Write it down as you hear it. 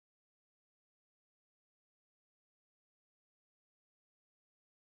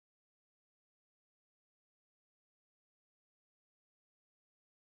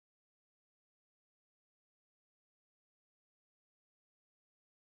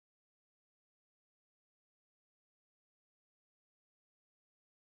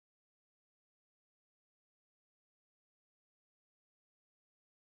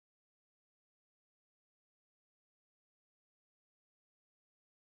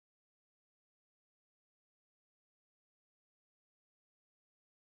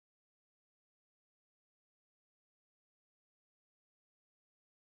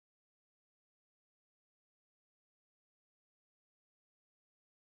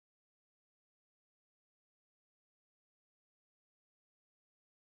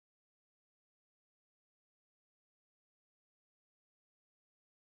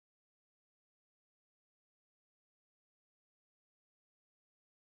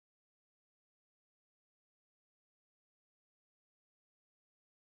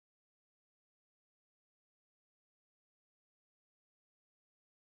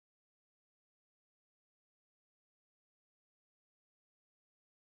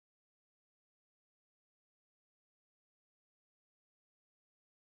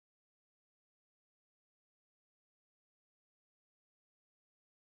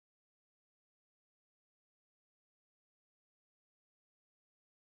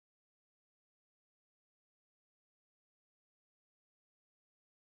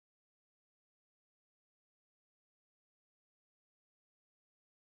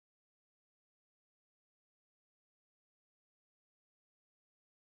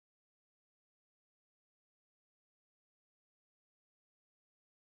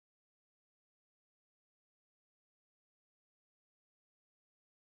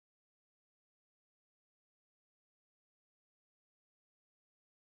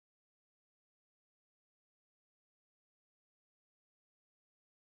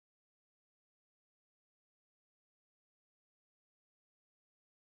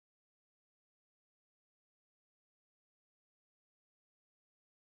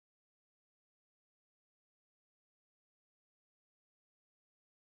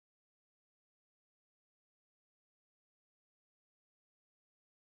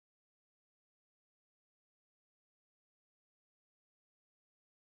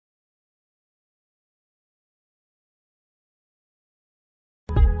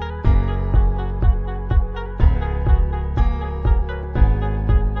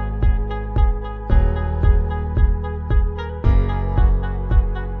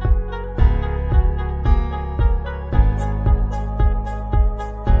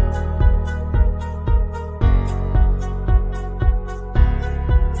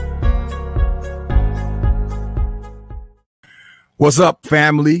What's up,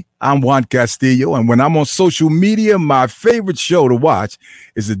 family? I'm Juan Castillo, and when I'm on social media, my favorite show to watch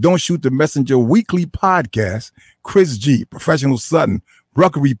is the Don't Shoot the Messenger weekly podcast. Chris G, Professional Sutton,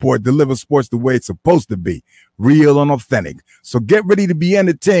 Rucker Report delivers sports the way it's supposed to be, real and authentic. So get ready to be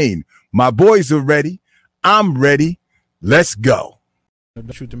entertained. My boys are ready. I'm ready. Let's go.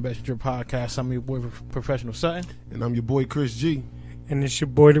 The Shoot the Messenger podcast. I'm your boy, Professional Sutton. And I'm your boy, Chris G. And it's your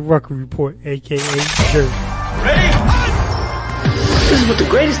boy, the Rucker Report, a.k.a. Jerry. Ready? This is what the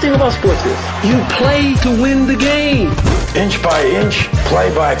greatest thing about sports is. You play to win the game. Inch by inch, play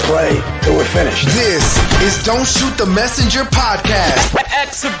by play, till we're finished. This is Don't Shoot the Messenger podcast.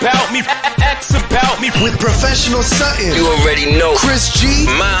 X about me. With Professional Sutton. You already know. Chris G.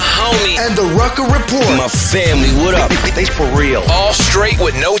 My homie. And the Rucker Report. My family, what up? They for real. All straight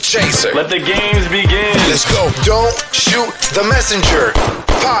with no chaser. Let the games begin. Let's go. Don't Shoot the Messenger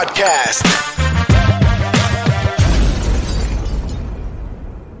podcast.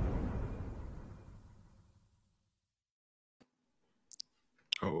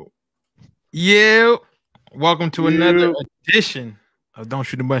 Yeah, welcome to another edition of Don't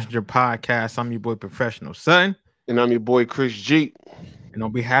Shoot the Messenger podcast. I'm your boy, Professional Sutton. And I'm your boy, Chris G. And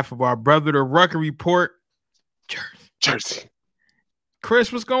on behalf of our brother, the Rucker Report, Jersey.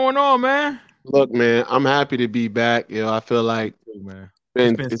 Chris, what's going on, man? Look, man, I'm happy to be back. You know, I feel like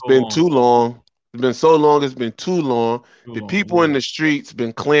it's been too long. It's been so long. It's been too long. The people in the streets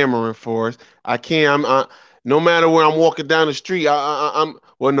been clamoring for us. No matter where I'm walking down the street,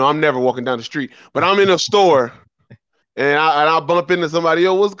 I'm never walking down the street, but I'm in a store and I'll bump into somebody.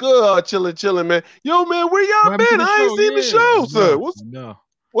 Yo, what's good? Chilling, man. Yo, man, where y'all been? I ain't seen the show, sir.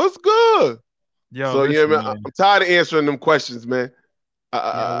 What's good? Yo, so yeah, man, I'm tired of answering them questions, man. We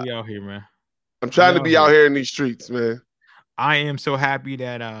out here, man. I'm trying to be out here in these streets, man. I am so happy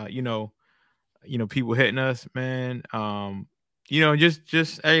that people hitting us, man.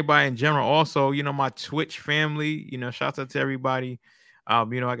 Just everybody in general. Also, my Twitch family, shouts out to everybody. I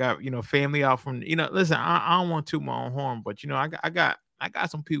got, family out from, listen, I don't want to toot my own horn, but, I got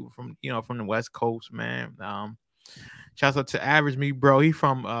some people from, from the West Coast, man. Shouts out to Average Me, bro. He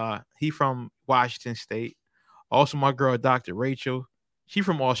from Washington State. Also, my girl, Dr. Rachel. She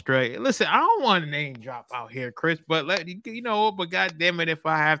from Australia. Listen, I don't want to name drop out here, Chris, but but God damn it, if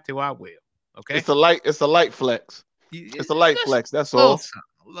I have to, I will. Okay. It's a light flex. It's a light flex. That's all.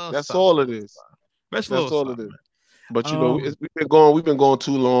 That's all it is. That's all it is. But we've been going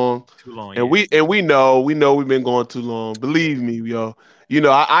too long. And we know we've been going too long. Believe me, yo.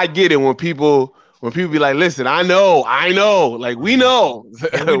 I get it when people be like, listen, I know. Like we know.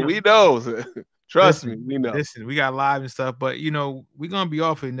 We know. Trust me, we know. Listen, we got live and stuff, but we're gonna be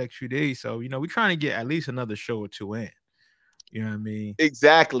off for the next few days. So, we're trying to get at least another show or two in. You know what I mean?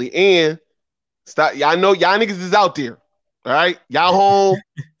 Exactly. And stop. Y'all know y'all niggas is out there. All right. Y'all home.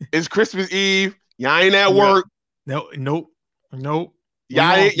 It's Christmas Eve. Y'all ain't at work. Nope.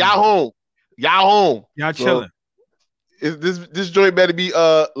 Y'all home. Y'all chilling. So, this joint better be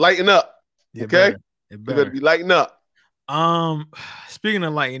lighting up. Okay? It better be lighting up. Speaking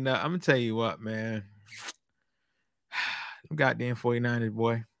of lighting up, I'm gonna tell you what, man. Goddamn 49ers,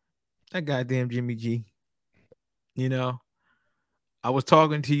 boy. That goddamn Jimmy G. I was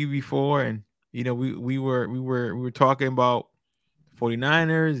talking to you before, and we were talking about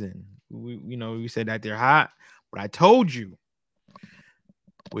 49ers, and we said that they're hot. But I told you,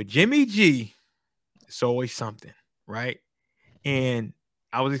 with Jimmy G, it's always something, right? And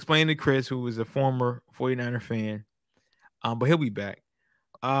I was explaining to Chris, who was a former 49er fan, but he'll be back.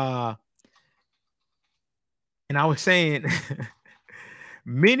 And I was saying,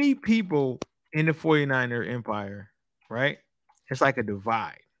 many people in the 49er empire, right? It's like a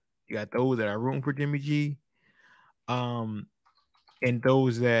divide. You got those that are rooting for Jimmy G, and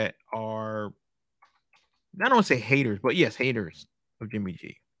those that are, I don't want to say haters, but yes, haters of Jimmy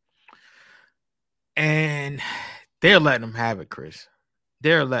G. And they're letting him have it, Chris.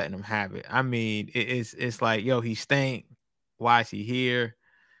 They're letting him have it. I mean, it's like, yo, he stank. Why is he here?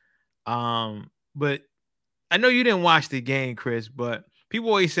 But I know you didn't watch the game, Chris, but people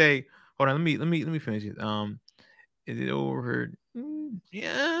always say, hold on, let me finish it. Is it overheard?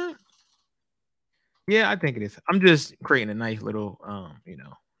 Yeah, I think it is. I'm just creating a nice little,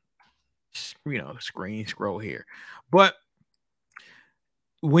 screen scroll here. But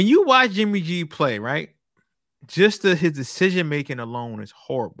when you watch Jimmy G play, right, just his decision making alone is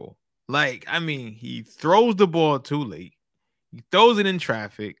horrible. Like, I mean, he throws the ball too late. He throws it in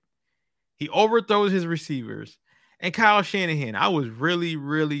traffic. He overthrows his receivers. And Kyle Shanahan, I was really,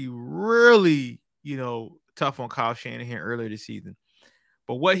 really, really, tough on Kyle Shanahan earlier this season.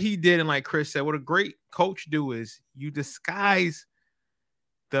 But what he did, and like Chris said, what a great coach do is you disguise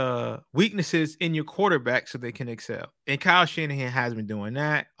the weaknesses in your quarterback so they can excel. And Kyle Shanahan has been doing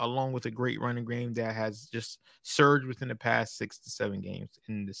that, along with a great running game that has just surged within the past 6 to 7 games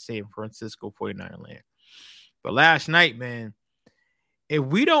in the San Francisco 49er land. But last night, man, if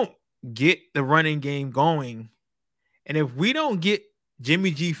we don't get the running game going, and if we don't get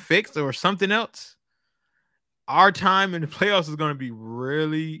Jimmy G fixed or something else, our time in the playoffs is going to be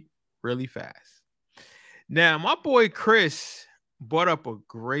really, really fast. Now, my boy Chris brought up a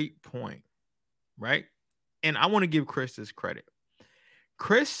great point, right? And I want to give Chris this credit.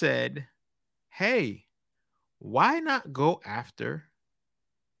 Chris said, hey, why not go after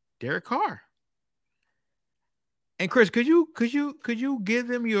Derek Carr? And Chris, could you give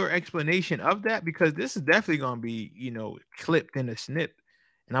them your explanation of that? Because this is definitely going to be, clipped in a snip.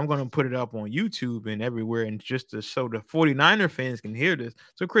 And I'm going to put it up on YouTube and everywhere, and just so the 49er fans can hear this.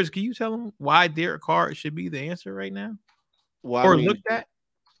 So, Chris, can you tell them why Derek Carr should be the answer right now? Well, looked at?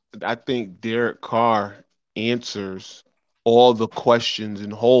 I think Derek Carr answers all the questions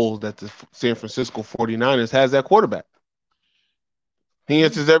and holes that the San Francisco 49ers has at quarterback. He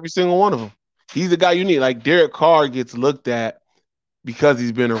answers every single one of them. He's the guy you need. Like, Derek Carr gets looked at because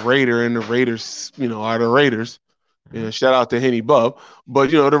he's been a Raider, and the Raiders, are the Raiders. Shout out to Henny Bub.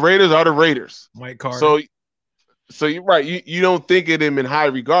 But, the Raiders are the Raiders. Mike Carter. So you're right. You don't think of him in high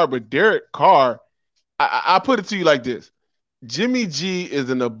regard, but Derek Carr, I put it to you like this. Jimmy G is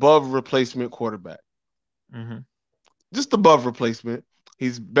an above replacement quarterback. Mm-hmm. Just above replacement.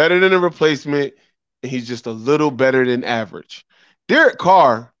 He's better than a replacement, and he's just a little better than average. Derek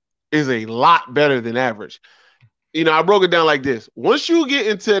Carr is a lot better than average. I broke it down like this. Once you get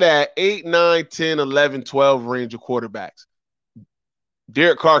into that 8, 9, 10, 11, 12 range of quarterbacks,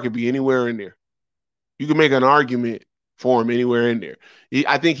 Derek Carr could be anywhere in there. You can make an argument for him anywhere in there.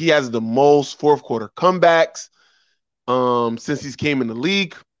 I think he has the most fourth quarter comebacks since he's came in the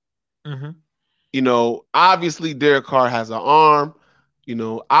league. Mm-hmm. Obviously Derek Carr has an arm.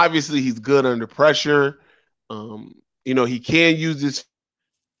 Obviously he's good under pressure. He can use his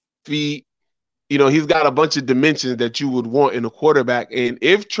feet. He's got a bunch of dimensions that you would want in a quarterback. And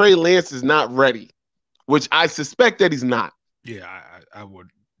if Trey Lance is not ready, which I suspect that he's not. Yeah, I would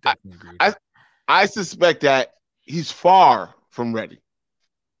definitely agree. I suspect that he's far from ready.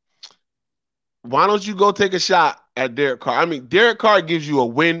 Why don't you go take a shot at Derek Carr? I mean, Derek Carr gives you a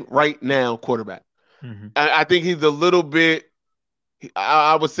win right now quarterback. Mm-hmm. I think he's a little bit,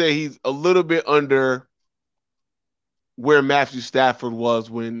 I would say he's a little bit under where Matthew Stafford was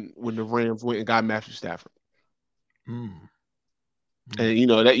when the Rams went and got Matthew Stafford. Mm. And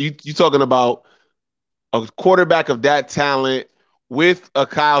that you talking about a quarterback of that talent with a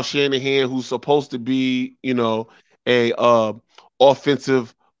Kyle Shanahan who's supposed to be, a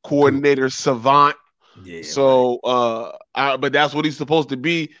offensive coordinator savant. Yeah. So but that's what he's supposed to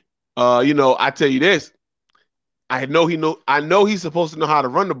be. I tell you this. I know he's supposed to know how to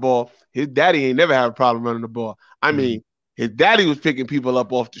run the ball. His daddy ain't never had a problem running the ball. I mean, his daddy was picking people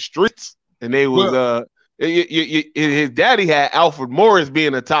up off the streets, and they was his daddy had Alfred Morris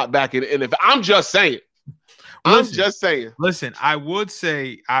being a top back, and if I'm just saying. Listen, I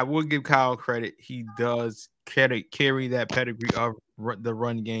would give Kyle credit. He does carry that pedigree of the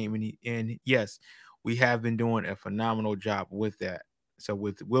run game, and yes, we have been doing a phenomenal job with that. So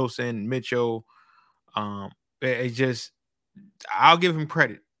with Wilson, Mitchell, it's just I'll give him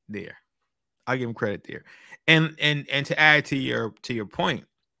credit there. And to add to your point,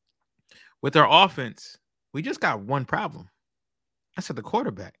 with our offense, we just got one problem. That's at the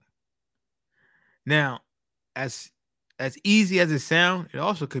quarterback. Now, as easy as it sounds, it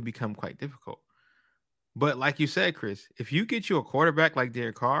also could become quite difficult. But like you said, Chris, if you get you a quarterback like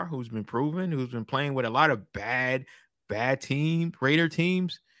Derek Carr, who's been proven, who's been playing with a lot of bad teams, Raider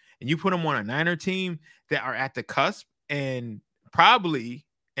teams, and you put him on a Niner team that are at the cusp and probably,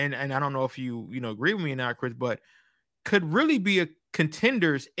 and I don't know if you agree with me or not, Chris, but could really be a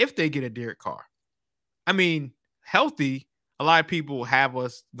contenders if they get a Derek Carr. I mean, healthy, a lot of people have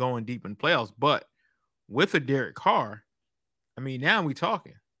us going deep in playoffs, but with a Derek Carr, I mean, now we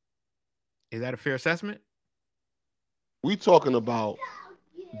talking. Is that a fair assessment? We talking about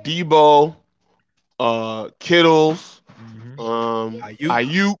Debo, Kittles,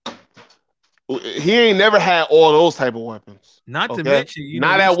 Ayuk. He ain't never had all those type of weapons. Not to mention,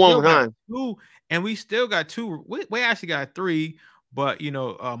 not at one time. And we still got two. We actually got three, but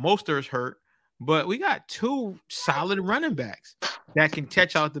Mostert's hurt. But we got two solid running backs that can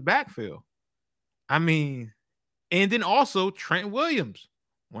catch out the backfield. I mean, and then also Trent Williams,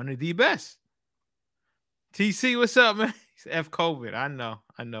 one of the best. TC, what's up, man? It's F COVID. I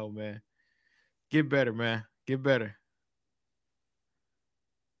know, man. Get better, man. Get better.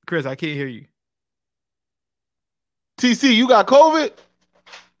 Chris, I can't hear you. TC, you got COVID?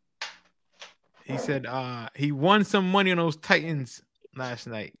 He said he won some money on those Titans last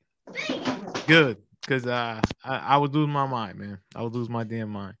night. Good, because I would lose my mind, man. I would lose my damn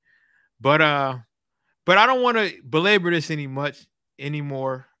mind. But I don't want to belabor this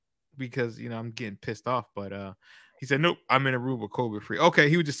anymore because I'm getting pissed off. But he said, nope, I'm in Aruba COVID free. Okay,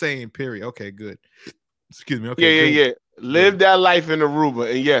 he was just saying period. Okay, good. Excuse me. Okay, yeah. Live that life in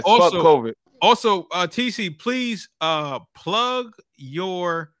Aruba, and yes, also, fuck COVID. Also, TC, please plug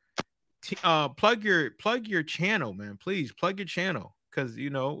your channel, man. Please plug your channel because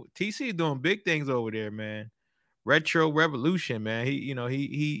TC is doing big things over there, man. Retro Revolution, man.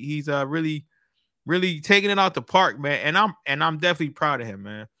 He's really taking it out the park, man. And I'm definitely proud of him,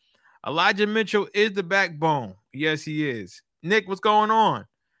 man. Elijah Mitchell is the backbone. Yes, he is. Nick, what's going on?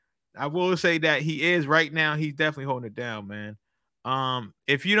 I will say that he is right now. He's definitely holding it down, man.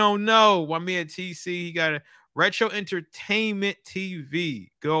 If you don't know, my man TC, he got a Retro Entertainment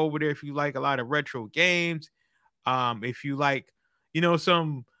TV. Go over there if you like a lot of retro games. If you like,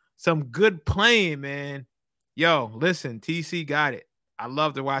 some good playing, man. Yo, listen, TC got it. I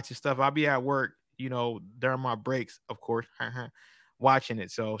love to watch his stuff. I'll be at work, during my breaks, of course, watching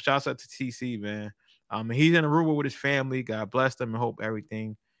it. So shouts out to TC, man. He's in Aruba with his family. God bless them and hope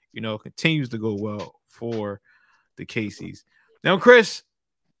everything, continues to go well for the Casey's. Now, Chris,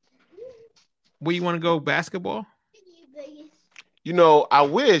 where you want to go? Basketball? I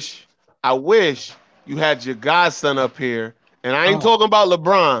wish you had your godson up here, and I ain't talking about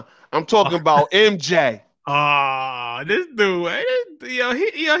LeBron. I'm talking about MJ. This dude, man, he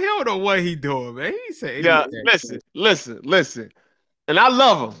don't know what he doing, man. He said, "Yeah, listen," and I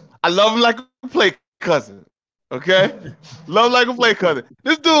love him. I love him like a play cousin. Okay, love him like a play cousin.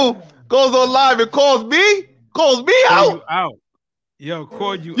 This dude goes on live and calls me out. Yo,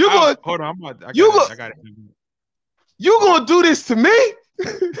 called you out. Hold on, I got it. You gonna do this to me?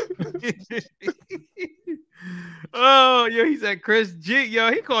 Oh, yo, he said Chris G.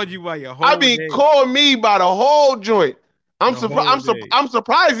 Yo, he called you by your whole name. Call me by the whole joint. I'm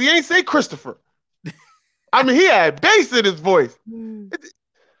surprised he ain't say Christopher. I mean, he had bass in his voice.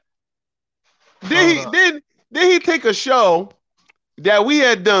 Then he take a show that we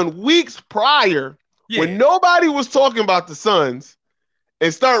had done weeks prior when nobody was talking about the Suns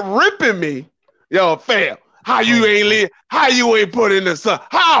and start ripping me. Yo, fam, how you ain't put in the Sun?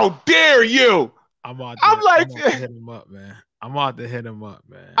 How dare you? I'm about to hit him up,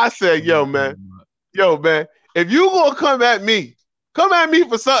 man. I said, yo, man, if you gonna come at me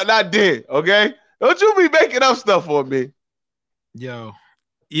for something I did, okay? Don't you be making up stuff for me. Yo,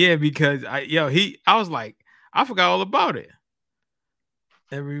 yeah, because I was like, I forgot all about it.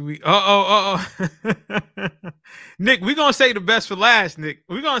 Every week. Nick, we're gonna say the best for last, Nick.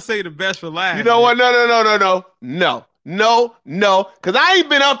 We're gonna say the best for last. You know what? No. Because I ain't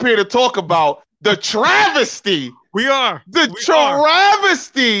been up here to talk about the travesty. We are.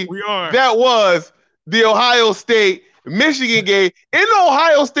 Travesty that was the Ohio State Michigan game in the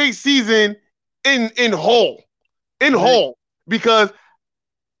Ohio State season in whole. Because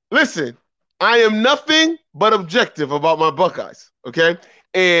listen, I am nothing but objective about my Buckeyes. Okay.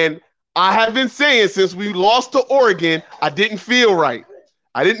 And I have been saying since we lost to Oregon, I didn't feel right.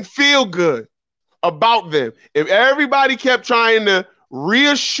 I didn't feel good about them. If everybody kept trying to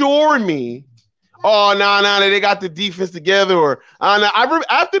reassure me, they got the defense together, or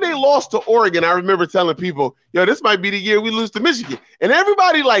after they lost to Oregon, I remember telling people, yo, this might be the year we lose to Michigan. And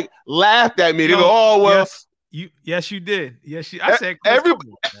everybody laughed at me. They go, oh, well. Yes, you did. I said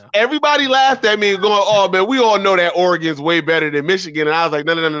everybody laughed at me going, oh, man, we all know that Oregon's way better than Michigan. And I was like,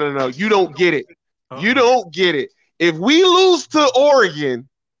 no. You don't get it. You don't get it. If we lose to Oregon,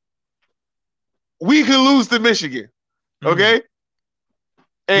 we can lose to Michigan. Okay?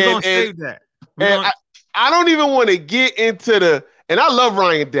 We're going to save that. I don't even want to get into and I love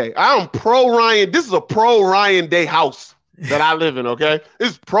Ryan Day. I'm pro Ryan. This is a pro Ryan Day house that I live in, okay?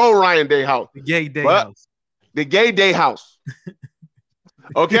 This is pro Ryan Day house. The gay day house. The gay day house.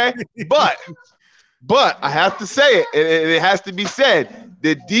 Okay? But I have to say it, and it has to be said.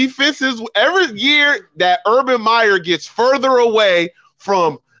 The defense is every year that Urban Meyer gets further away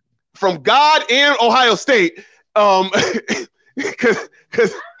from God and Ohio State, because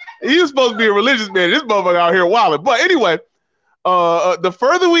he was supposed to be a religious man. This motherfucker out here wilding. But anyway, the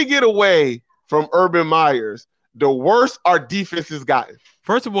further we get away from Urban Myers, the worse our defense has gotten.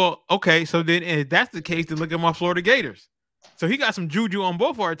 First of all, okay, so then if that's the case, then look at my Florida Gators. So he got some juju on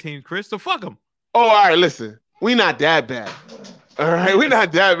both our teams, Chris. So fuck him. Oh, all right, listen. We not that bad. All right, we're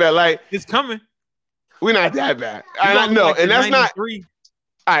not that bad. Like it's coming. We're not that bad. I know, and that's not.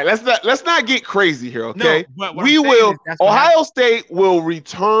 All right, let's not get crazy here, okay? No, we will. Ohio State will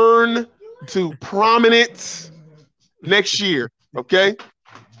return to prominence next year, okay?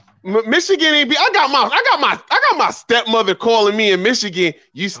 Michigan ain't be. I got my stepmother calling me in Michigan.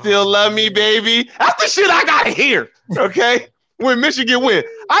 You still love me, baby? That's the shit I gotta hear, okay? When Michigan win,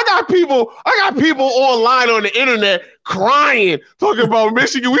 I got people online on the internet crying, talking about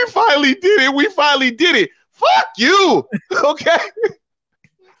Michigan. We finally did it. Fuck you, okay?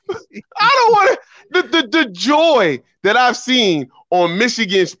 I don't want to. The joy that I've seen on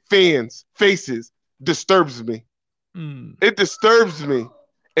Michigan's fans' faces disturbs me. It disturbs me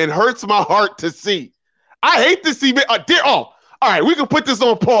and hurts my heart to see. I hate to see. All right, we can put this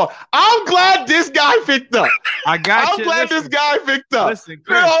on pause. I'm glad this guy picked up. I'm glad this guy picked up. Listen,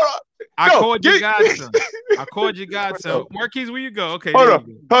 Chris, I called your godson. Marquise, where you go? Okay. Hold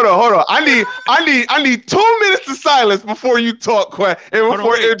on. I need 2 minutes of silence before you talk, and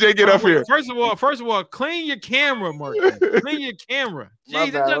before MJ get up here. First of all, clean your camera, Marquise. Clean your camera. Jeez,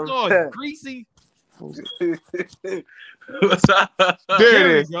 it's just all greasy. There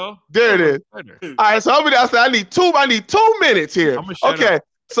it is. All right, so I need 2 minutes here. Okay.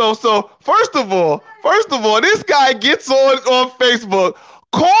 So first of all, this guy gets on Facebook,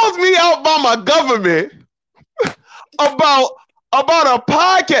 calls me out by my government about a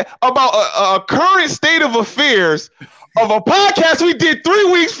podcast, about a current state of affairs of a podcast we did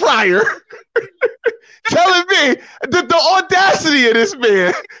 3 weeks prior, telling me that the audacity of this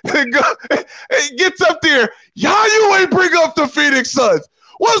man gets up there. You ain't bring up the Phoenix Suns.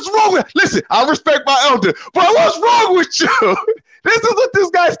 What's wrong with? Listen, I respect my elder, but what's wrong with you? This is what this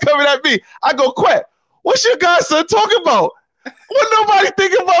guy's coming at me. I go, Quet, what's your godson talking about? What nobody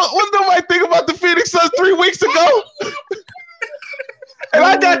think about the Phoenix Suns 3 weeks ago? And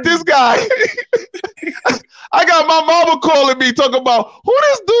I got this guy. I got my mama calling me, talking about who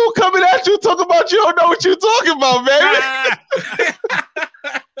this dude coming at you, talking about you don't know what you're talking about, baby.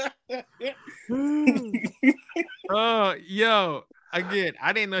 Yo, again,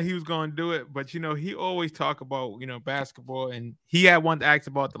 I didn't know he was gonna do it, but he always talk about basketball, and he had one to ask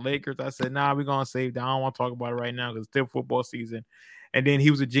about the Lakers. I said, nah, we're gonna save that. I don't want to talk about it right now because it's still football season. And then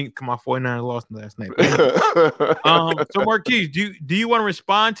he was a jinx because my 49ers lost last night. So Marquise, do you want to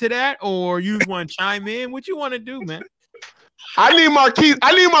respond to that, or you want to chime in? What you want to do, man? I need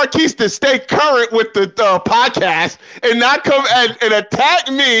Marquise to stay current with the podcast and not come and attack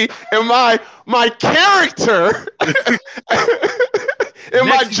me and my character and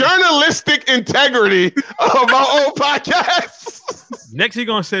my journalistic integrity of my own podcast. Next, he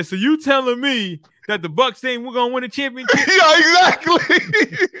gonna say, "So you telling me that the Bucks ain't we're gonna win a championship?" Yeah, exactly.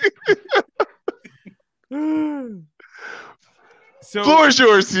 So floor is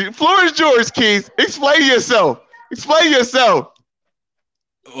yours, Keith. Explain yourself.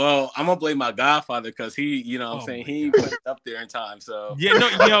 Well, I'm gonna blame my godfather because he, he put it up there in time. So yeah,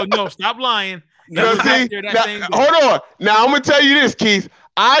 no, stop lying. Hold on. Now I'm gonna tell you this, Keith.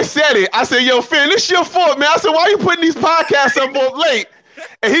 I said it. I said, yo, Finn, this your fault, man. I said, why you putting these podcasts up late?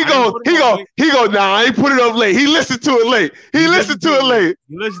 And he go, nah, I ain't put it up late. He listened to it late. He listened to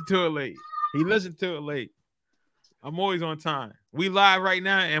it late. I'm always on time. We live right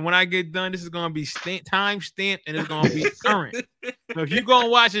now, and when I get done, this is gonna be time stamped, and it's gonna be current. So if you're gonna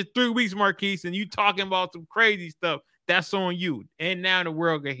watch it 3 weeks, Marquise, and you talking about some crazy stuff, that's on you. And now the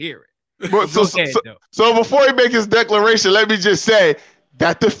world can hear it. But so before he make his declaration, let me just say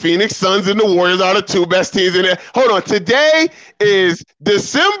that the Phoenix Suns and the Warriors are the 2 best teams in there. Hold on. Today is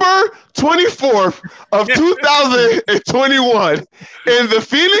December 24th of 2021. And the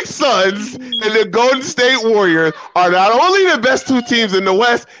Phoenix Suns and the Golden State Warriors are not only the best 2 teams in the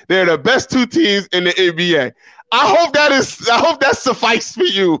West, they're the best 2 teams in the NBA. I hope that suffices for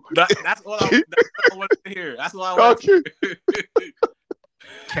you. That's all I want to hear. That's all I want to hear.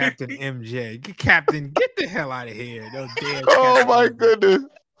 Captain MJ. Captain, get the hell out of here. No damn. Oh my goodness.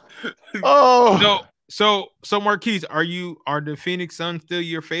 Oh. So Marquise, are the Phoenix Suns still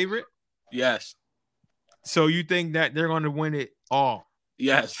your favorite? Yes. So you think that they're going to win it all?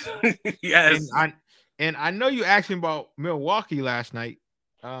 Yes. Yes. And I know you asked me about Milwaukee last night.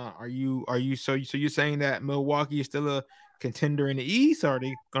 Are you so you're saying that Milwaukee is still a contender in the East? Or are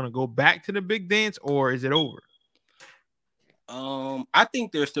they going to go back to the big dance, or is it over? I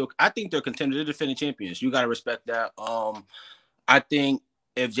think they're contenders. They're defending champions. You got to respect that. I think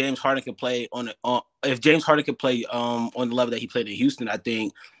if James Harden can play on the level that he played in Houston, I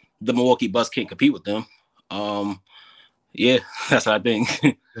think the Milwaukee Bucks can't compete with them. Yeah, that's what I think.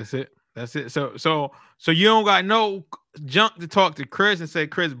 That's it. So you don't got no junk to talk to Chris and say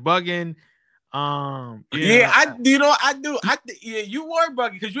Chris bugging. Yeah, I do. Yeah, you were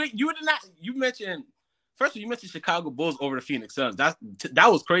bugging because you did not. You mentioned first. You mentioned Chicago Bulls over the Phoenix Suns. That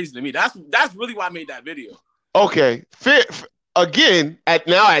was crazy to me. That's really why I made that video. Okay, again at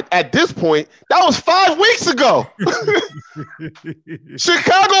this point, that was 5 weeks ago.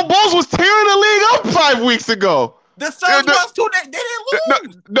 Chicago Bulls was tearing the league up 5 weeks ago. The Suns was too. They didn't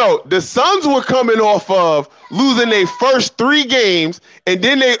lose. No, the Suns were coming off of losing their first 3 games, and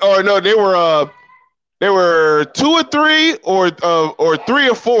then they were 2 or 3 or 3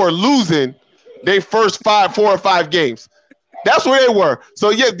 or 4 losing their first 4 or 5 games. That's where they were. So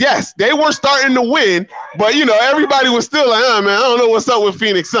yes, they were starting to win, but everybody was still like, oh man, I don't know what's up with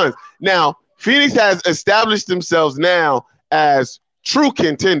Phoenix Suns. Now, Phoenix has established themselves now as true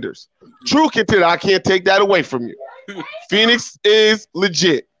contenders. I can't take that away from you. Phoenix is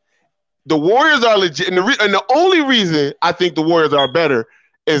legit. The Warriors are legit. And the only reason I think the Warriors are better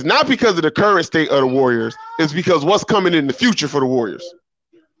is not because of the current state of the Warriors. It's because what's coming in the future for the Warriors.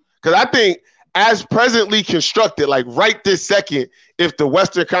 Because I think as presently constructed, like right this second, if the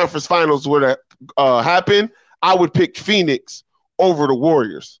Western Conference Finals were to happen, I would pick Phoenix over the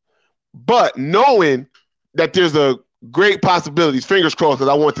Warriors. But knowing that there's a great possibilities, fingers crossed, because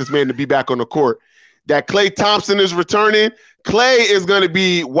I want this man to be back on the court, that Klay Thompson is returning. Klay is going to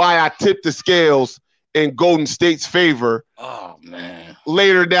be why I tip the scales in Golden State's favor. Oh, man.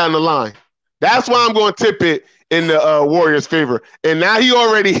 Later down the line. That's why I'm going to tip it in the Warriors' favor. And now he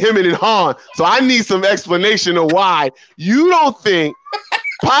already hemming and hawing. So I need some explanation of why you don't think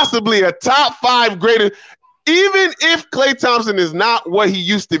possibly a top 5 greatest, even if Klay Thompson is not what he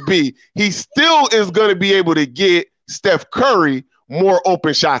used to be, he still is going to be able to get Steph Curry more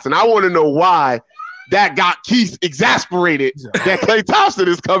open shots. And I want to know why that got Keith exasperated that Klay Thompson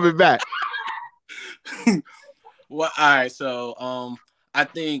is coming back. Well, all right. So I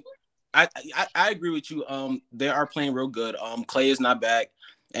think I agree with you. They are playing real good. Klay is not back,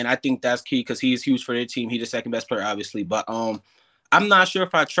 and I think that's key because he is huge for their team. He's the second best player, obviously. But I'm not sure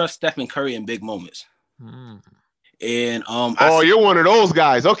if I trust Stephen Curry in big moments. And you're one of those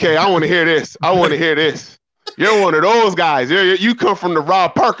guys. Okay, I want to hear this. You're one of those guys. You come from the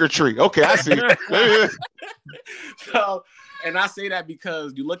Rob Parker tree. Okay, I see. So, and I say that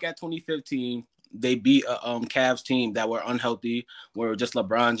because you look at 2015, they beat a Cavs team that were unhealthy, where just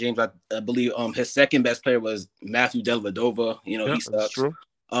LeBron James, I believe, his second best player was Matthew Dellavedova. He sucks. True.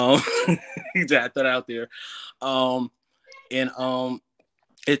 He just threw that out there.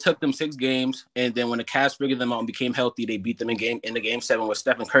 It took them 6 games, and then when the Cavs figured them out and became healthy, they beat them in the game 7 where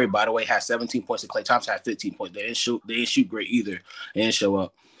Stephen Curry, by the way, had 17 points and Klay Thompson had 15 points. They didn't shoot great either. They didn't show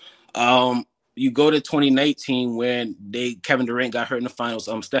up. You go to 2019 when Kevin Durant got hurt in the finals.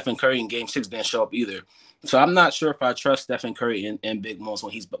 Stephen Curry in game 6 didn't show up either. So I'm not sure if I trust Stephen Curry in big moments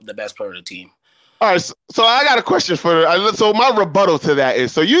when he's the best player of the team. All right, so I got a question so my rebuttal to that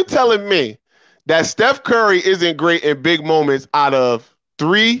is, so you telling me that Steph Curry isn't great in big moments out of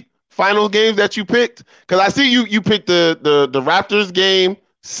 3 final games that you picked? Because I see you picked the Raptors game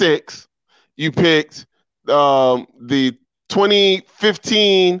 6. You picked the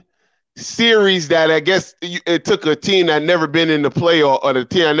 2015 series that I guess it took a team that never been in the play or the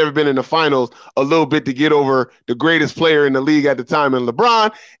team that never been in the finals a little bit to get over the greatest player in the league at the time in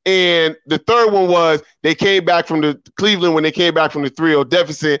LeBron. And the third one was they came back from the Cleveland when they came back from the 3-0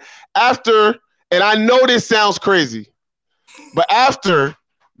 deficit after, and I know this sounds crazy, but after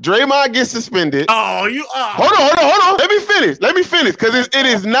Draymond gets suspended. Oh, you are. Hold on. Let me finish. Because it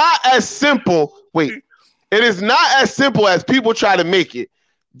is not as simple. Wait. It is not as simple as people try to make it.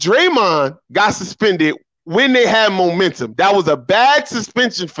 Draymond got suspended when they had momentum. That was a bad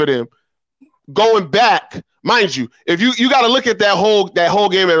suspension for them. Going back, mind you, if you got to look at that whole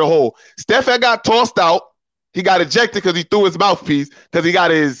game as a whole. Steph had got tossed out. He got ejected because he threw his mouthpiece because he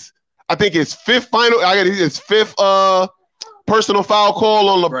got his 5th personal foul call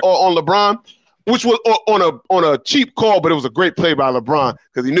on LeBron, which was on a cheap call, but it was a great play by LeBron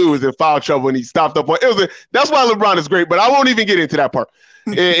because he knew he was in foul trouble and he stopped up on it. That's why LeBron is great, but I won't even get into that part.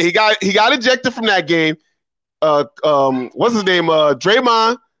 He got ejected from that game. What's his name?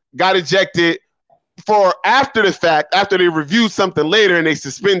 Draymond got ejected for after the fact, after they reviewed something later and they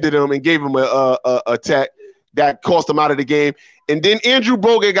suspended him and gave him a tech that cost him out of the game. And then Andrew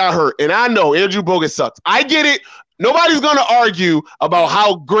Bogut got hurt. And I know Andrew Bogut sucks. I get it. Nobody's going to argue about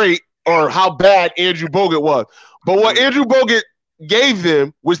how great or how bad Andrew Bogut was. But what Andrew Bogut gave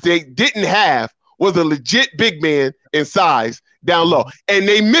them, which they didn't have, was a legit big man in size down low. And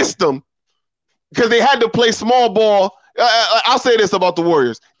they missed him because they had to play small ball. I'll say this about the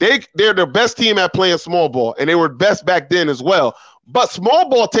Warriors. They're the best team at playing small ball, and they were best back then as well. But small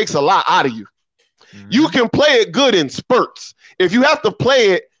ball takes a lot out of you. You can play it good in spurts. If you have to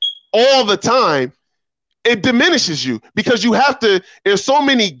play it all the time, it diminishes you because you have to. There's so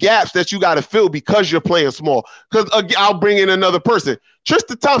many gaps that you got to fill because you're playing small. Because I'll bring in another person.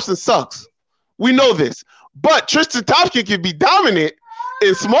 Tristan Thompson sucks. We know this, but Tristan Thompson can be dominant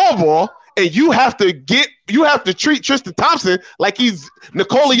in small ball, and you have to treat Tristan Thompson like he's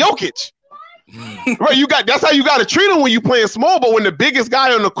Nikola Jokic. Right? That's how you got to treat him when you playing small ball. When the biggest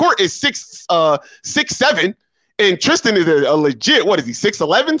guy on the court is 6'7", and Tristan is a legit. What is he?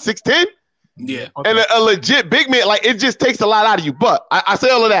 6'11", 6'10"? Yeah, and a legit big man. Like it just takes a lot out of you. But I say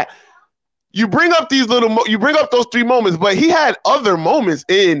all of that. You bring up these you bring up those 3 moments, but he had other moments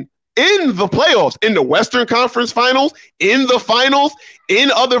in the playoffs, in the Western Conference Finals, in the finals,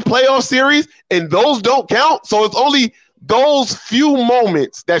 in other playoff series, and those don't count. So it's only those few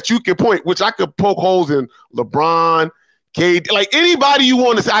moments that you can point, which I could poke holes in LeBron, KD, like anybody you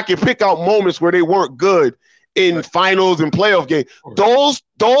want to say. I can pick out moments where they weren't good in finals and playoff games.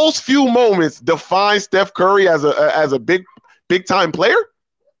 Those few moments define Steph Curry as a big time player.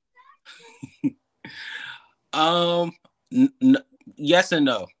 Yes and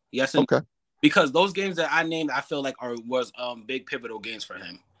no. Yes and okay. No. Because those games that I named, I feel like was big pivotal games for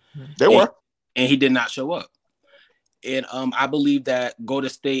him. They were, and he did not show up. And I believe that Golden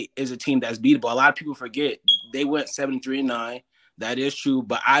State is a team that's beatable. A lot of people forget they went 73-9. That is true,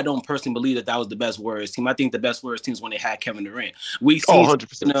 but I don't personally believe that was the best Warriors team. I think the best Warriors team is when they had Kevin Durant. We seen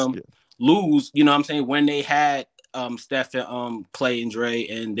 100%, lose, you know what I'm saying, when they had Steph and Clay and Dre,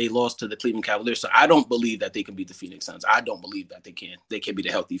 and they lost to the Cleveland Cavaliers. So I don't believe that they can beat the Phoenix Suns. I don't believe that they can. They can be the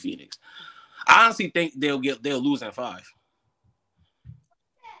healthy Phoenix. I honestly think they'll lose in 5.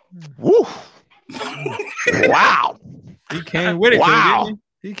 Woo. Wow. He came with it. Wow. Didn't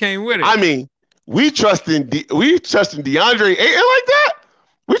he? He came with it. I mean, we trusting DeAndre Ayton like that.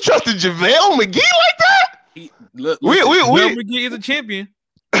 We trusting JaVale McGee like that. JaVale McGee is a champion.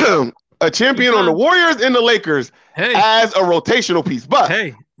 A champion on the Warriors and the Lakers as a rotational piece. But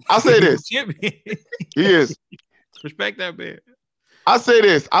I'll say this. He is. Respect that man. I'll say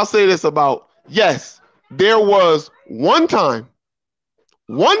this about, yes, there was one time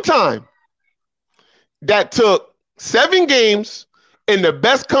that took 7 games and the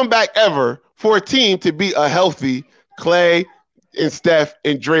best comeback ever for a team to be a healthy Clay and Steph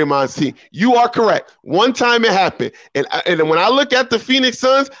and Draymond's team. You are correct. One time it happened. And when I look at the Phoenix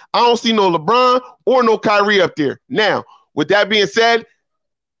Suns, I don't see no LeBron or no Kyrie up there. Now, with that being said,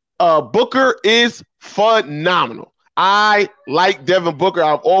 Booker is phenomenal. I like Devin Booker.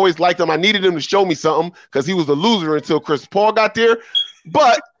 I've always liked him. I needed him to show me something because he was a loser until Chris Paul got there.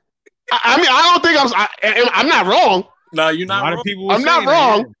 But, I mean, I don't think I'm not wrong. No, you're not wrong. I'm not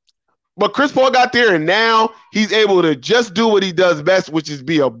wrong. But Chris Paul got there, and now he's able to just do what he does best, which is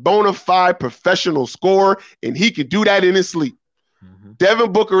be a bona fide professional scorer, and he can do that in his sleep. Mm-hmm.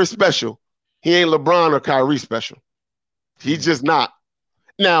 Devin Booker is special. He ain't LeBron or Kyrie special. He's just not.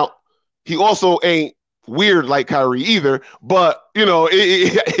 Now, he also ain't weird like Kyrie either, but, you know, he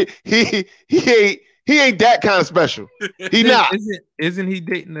ain't that kind of special. He not. Isn't he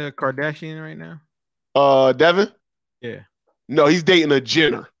dating a Kardashian right now? Devin? Yeah. No, he's dating a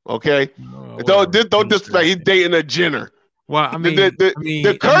Jenner. Okay, don't disrespect. He's dating a Jenner. Well, I mean,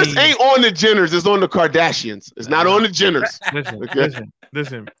 the curse ain't on the Jenners; it's on the Kardashians. It's not on the Jenners.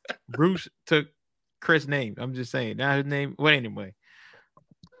 Listen. Bruce took Chris' name. I'm just saying. Now his name. Well, anyway,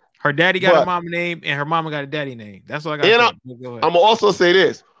 her daddy got a mama name, and her mama got a daddy name. That's all I got. And I'm gonna also say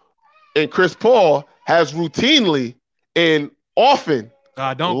this: and Chris Paul has routinely and often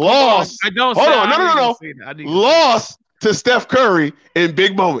lost. Lost to Steph Curry in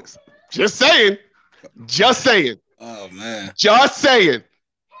big moments. Just saying. Oh, man. Just saying.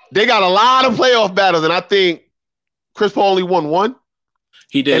 They got a lot of playoff battles, and I think Chris Paul only won 1.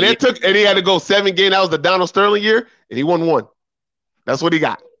 He did. And he had to go 7 games. That was the Donald Sterling year, and he won 1. That's what he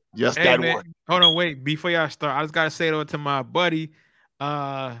got. Just that man, 1. Hold on, wait. Before y'all start, I just got to say it to my buddy,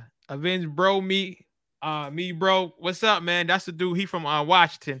 Avenge Bro, me, bro. What's up, man? That's the dude. He from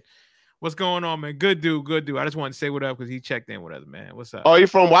Washington. What's going on, man? Good dude. I just wanted to say what up because he checked in with us, man. What's up? Oh, you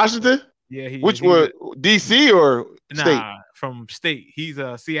from Washington? Yeah. Which one? DC or State? Nah, from State. He's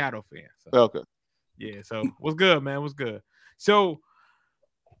a Seattle fan. So. Okay. Yeah. So what's good, man? What's good? So,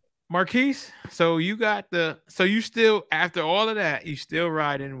 Marquise, so you still, after all of that, you still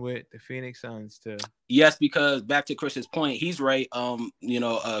riding with the Phoenix Suns too? Yes, because back to Chris's point, he's right.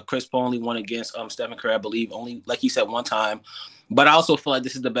 Chris Paul only won against Stephen Curry, I believe, only, like he said, 1 time. But I also feel like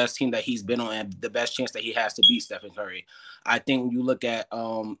this is the best team that he's been on and the best chance that he has to beat Stephen Curry. I think when you look at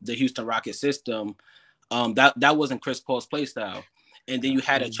the Houston Rockets system, that wasn't Chris Paul's play style. and then you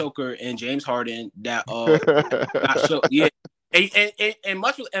had a choker in James Harden that not show. Yeah. And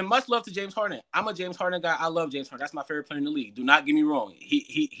much love to James Harden. I'm a James Harden guy. I love James Harden. That's my favorite player in the league. Do not get me wrong.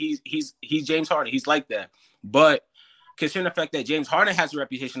 He's James Harden. He's like that. But considering the fact that James Harden has a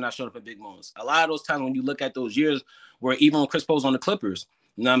reputation not showing up at big moments, a lot of those times when you look at those years where even when Chris Paul's on the Clippers,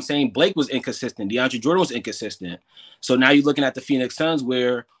 you know what I'm saying, Blake was inconsistent. DeAndre Jordan was inconsistent. So now you're looking at the Phoenix Suns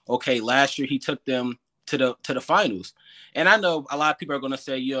where, okay, last year he took them to the finals. And I know a lot of people are going to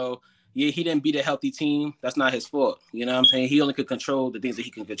say, yeah, he didn't beat a healthy team. That's not his fault. You know what I'm saying? He only could control the things that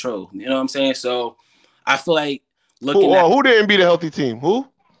he can control. You know what I'm saying? So I feel like who didn't beat a healthy team? Who?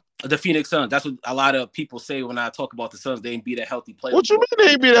 The Phoenix Suns. That's what a lot of people say when I talk about the Suns. They didn't beat a healthy playoff. What you mean they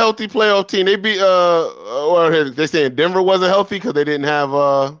didn't beat a healthy playoff team? They beat they saying Denver wasn't healthy because they didn't have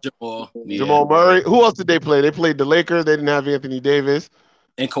Jamal Murray. Who else did they play? They played the Lakers. They didn't have Anthony Davis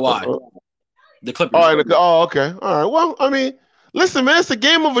and Kawhi. The Clippers. Okay. All right. Well, I mean, listen, man, it's a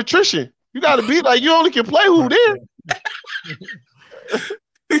game of attrition. You got to be like, you only can play who there.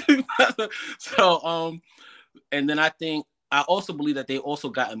 So, and then I also believe that they also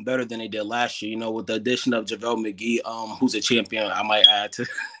gotten better than they did last year, with the addition of JaVale McGee, who's a champion, I might add to.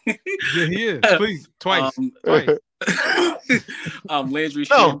 Yeah, he is. Please, twice. Landry.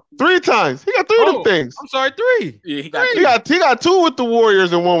 No, 3 times. He got 3 of them things. I'm sorry, 3. Yeah, he got 2 with the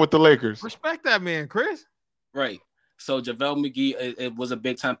Warriors and 1 with the Lakers. Respect that man, Chris. Right. So JaVale McGee, it was a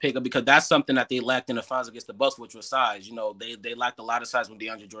big time pickup because that's something that they lacked in the finals against the Bucks, which was size. They lacked a lot of size when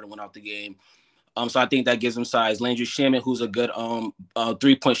DeAndre Jordan went out the game. So I think that gives them size. Landry Shamet, who's a good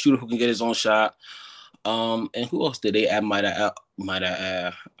 3-point shooter who can get his own shot. And who else did they add? Might I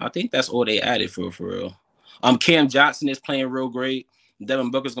add? I think that's all they added for real. Cam Johnson is playing real great.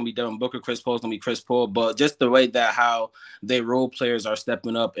 Devin Booker's gonna be Devin Booker. Chris Paul's gonna be Chris Paul. But just the way that how their role players are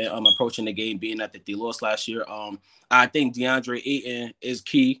stepping up and approaching the game, being that they lost last year. I think DeAndre Ayton is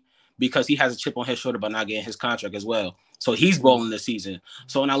key because he has a chip on his shoulder by not getting his contract as well. So he's balling this season.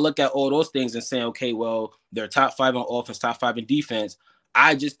 So when I look at all those things and saying, okay, well, they're top 5 on offense, top 5 in defense,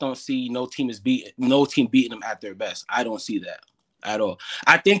 I just don't see no team beating them at their best. I don't see that at all.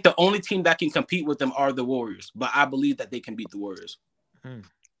 I think the only team that can compete with them are the Warriors, but I believe that they can beat the Warriors.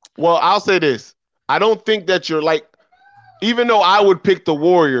 Well, I'll say this. I don't think that you're like, even though I would pick the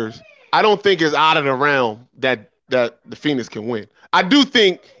Warriors, I don't think it's out of the realm that the Phoenix can win. I do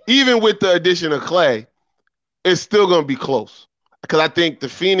think even with the addition of Clay, it's still going to be close because I think the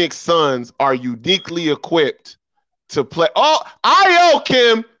Phoenix Suns are uniquely equipped to play. Oh,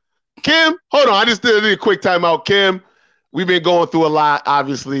 Kim, hold on. I just did a quick timeout. Kim, we've been going through a lot,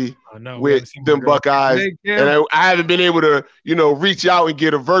 obviously, with them Buckeyes. And I haven't been able to, reach out and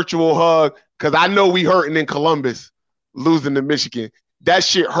get a virtual hug because I know we hurting in Columbus, losing to Michigan. That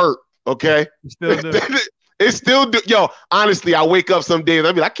shit hurt, okay? It's still do. Yo, honestly, I wake up some days,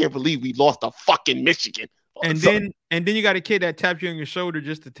 I can't believe we lost to fucking Michigan. And then you got a kid that taps you on your shoulder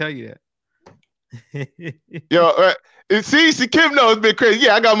just to tell you that. Yo, see, Kim knows it's been crazy.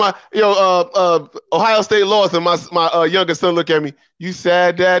 Yeah, I got my Ohio State lost, and my youngest son look at me. You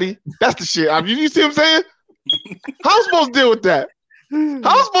sad, daddy? That's the shit. You see what I'm saying? How am I supposed to deal with that? How am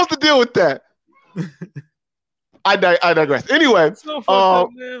I supposed to deal with that? I digress. Anyway, so up,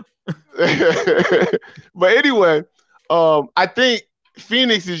 but anyway, I think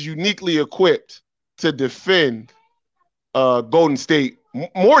Phoenix is uniquely equipped to defend Golden State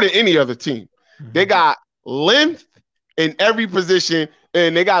more than any other team. Mm-hmm. They got length in every position,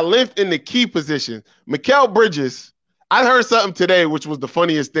 and they got length in the key positions. Mikal Bridges, I heard something today, which was the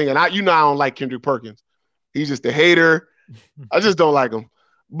funniest thing, and I don't like Kendrick Perkins. He's just a hater. I just don't like him.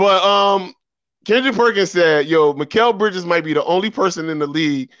 But Kendrick Perkins said, Mikal Bridges might be the only person in the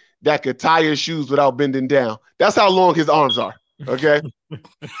league that could tie his shoes without bending down. That's how long his arms are. Okay.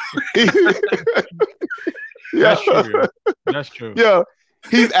 That's true. Yeah.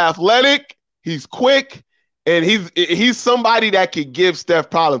 He's athletic, he's quick, and he's somebody that could give Steph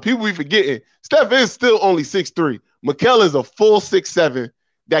problems. People be forgetting. Steph is still only 6'3". Mikal is a full 6'7"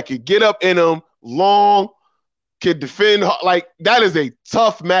 that could get up in him, long, could defend. Like, that is a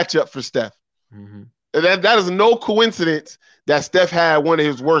tough matchup for Steph. Mm-hmm. That is no coincidence that Steph had one of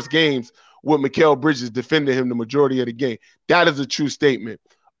his worst games with Mikal Bridges defending him the majority of the game. That is a true statement.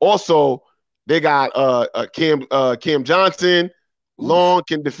 Also, they got Cam Johnson, long,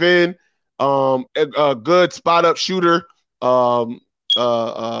 can defend, a good spot up shooter.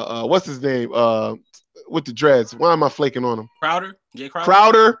 What's his name? With the dreads. Why am I flaking on him? Crowder. Jay Crowder.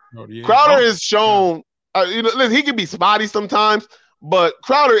 Crowder. Oh, yeah. Crowder is shown. He can be spotty sometimes, but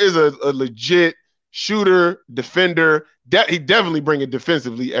Crowder is a legit shooter, defender. He definitely bring it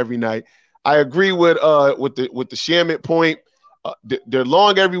defensively every night. I agree with the Shamet point. They're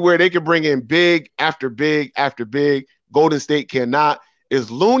long everywhere. They can bring in big after big after big. Golden State cannot. Is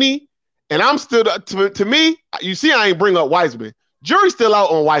Looney, and I'm still to me. You see, I ain't bring up Wiseman. Jury's still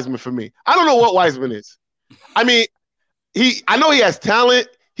out on Wiseman for me. I don't know what Wiseman is. I mean, I know he has talent.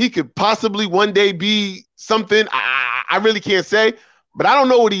 He could possibly one day be something. I really can't say, but I don't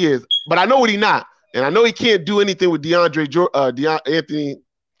know what he is. But I know what he's not, and I know he can't do anything with DeAndre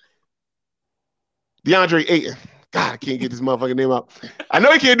Ayton. God, I can't get this motherfucking name out. I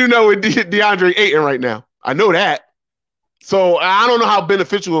know he can't do nothing with DeAndre Ayton right now. I know that. So I don't know how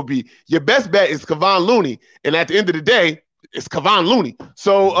beneficial it will be. Your best bet is Kevon Looney, and at the end of the day, it's Kevon Looney.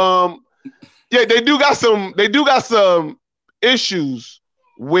 So yeah, they do got some issues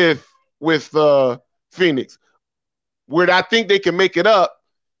with Phoenix, where I think they can make it up.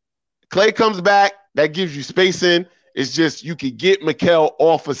 Klay comes back, that gives you spacing. It's just you could get Mikal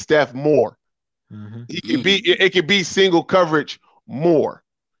off of Steph more. Mm-hmm. It could be single coverage more.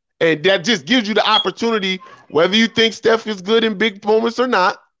 And that just gives you the opportunity, whether you think Steph is good in big moments or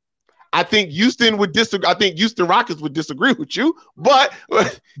not. I think Houston would disagree. I think Houston Rockets would disagree with you, but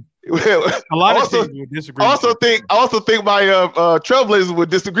a lot of teams would disagree. I also think my Trailblazers would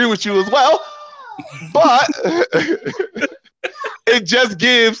disagree with you as well. But it just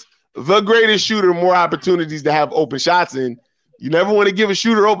gives the greatest shooter more opportunities to have open shots, and you never want to give a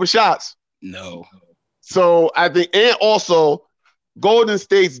shooter open shots. No. So I think, and also Golden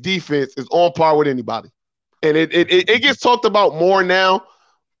State's defense is on par with anybody. And it gets talked about more now,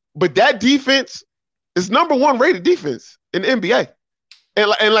 but that defense is number one rated defense in the NBA.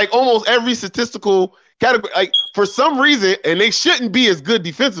 And like almost every statistical category, like for some reason, and they shouldn't be as good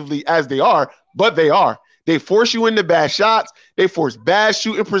defensively as they are, but they are. They force you into bad shots. They force bad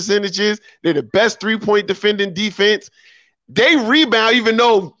shooting percentages. They're the best three-point defending defense. They rebound, even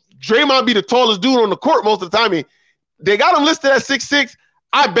though Draymond be the tallest dude on the court most of the time. They got him listed at 6'6".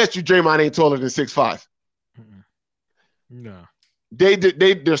 I bet you Draymond ain't taller than 6'5". No.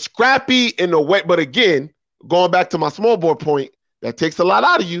 They're scrappy in the way, but again, going back to my small board point, that takes a lot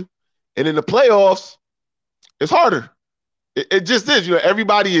out of you. And in the playoffs, it's harder. It just is. You know,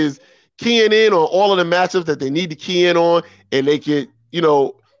 everybody is keying in on all of the matchups that they need to key in on, and they can, you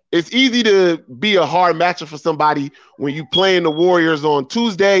know, it's easy to be a hard matchup for somebody when you playing the Warriors on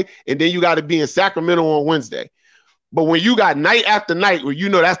Tuesday and then you got to be in Sacramento on Wednesday. But when you got night after night where you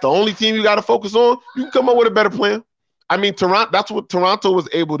know that's the only team you got to focus on, you can come up with a better plan. I mean, that's what Toronto was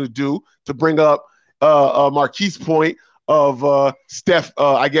able to do, to bring up Marquise' point of Steph,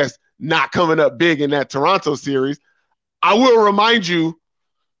 I guess, not coming up big in that Toronto series. I will remind you,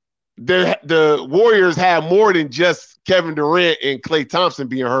 the Warriors had more than just Kevin Durant and Klay Thompson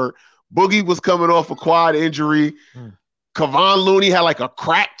being hurt. Boogie was coming off a quad injury. Kevon Looney had like a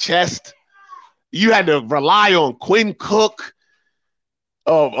cracked chest. You had to rely on Quinn Cook,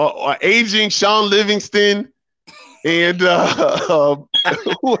 aging Sean Livingston, and who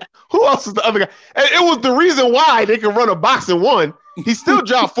else is the other guy? And it was the reason why they could run a boxing one. He still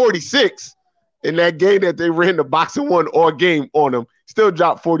dropped 46 in that game that they ran the boxing one all game on him. Still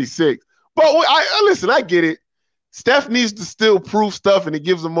dropped 46. But listen, I get it. Steph needs to still prove stuff, and it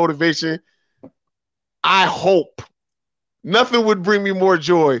gives him motivation. I hope nothing would bring me more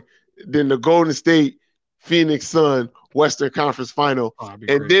joy than the Golden State Phoenix Sun Western Conference Final. Oh,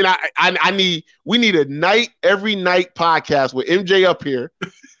 and great. Then we need a every night podcast with MJ up here.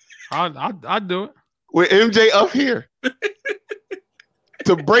 I'll do it. With MJ up here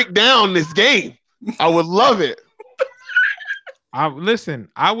to break down this game. I would love it. I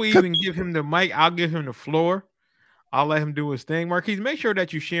will even give him the mic. I'll give him the floor. I'll let him do his thing. Marquise, make sure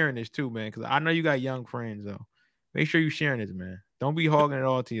that you're sharing this too, man, because I know you got young friends, though. Make sure you're sharing this, man. Don't be hogging it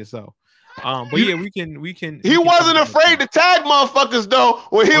all to yourself. But yeah, we can. He wasn't afraid to tag motherfuckers though.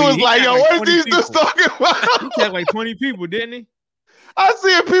 When he was like, "Yo, what are these dudes talking about?" He tagged like 20 people, didn't he? I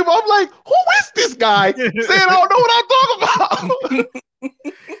see people. I'm like, who is this guy saying I don't know what I'm talking about?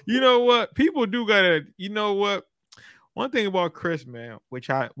 You know what? People do gotta. You know what? One thing about Chris, man, which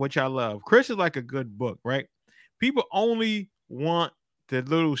I love. Chris is like a good book, right? People only want the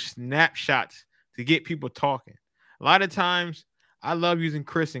little snapshots to get people talking. A lot of times, I love using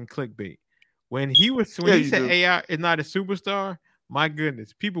Chris in clickbait. When he said AI is not a superstar, my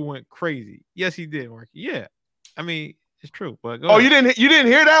goodness, people went crazy. Yes, he did, Mark. Yeah, I mean it's true. But you didn't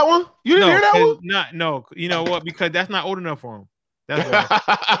hear that one? You didn't hear that one? No. You know what? Because that's not old enough for him. That's why.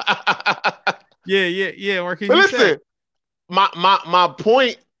 yeah. Mark. But listen, my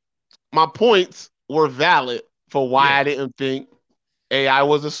points were valid for why I didn't think AI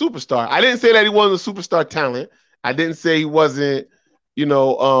was a superstar. I didn't say that he wasn't a superstar talent. I didn't say he wasn't,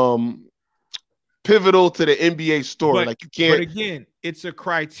 pivotal to the NBA story. Like you can't. But again, it's a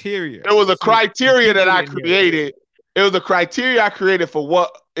criteria. It was a criteria that I created. It was a criteria I created for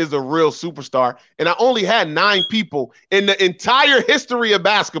what is a real superstar. And I only had 9 people in the entire history of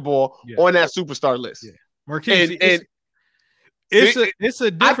basketball on that superstar list. Yeah. Marquise, it's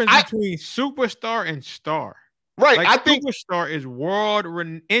a difference between superstar and star. Right. Like, I think superstar is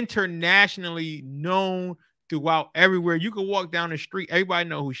internationally known throughout everywhere. You can walk down the street, everybody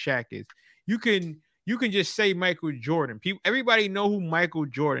know who Shaq is. You can just say Michael Jordan. Everybody know who Michael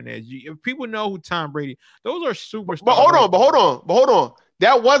Jordan is. People know who Tom Brady. Those are superstars. But hold on.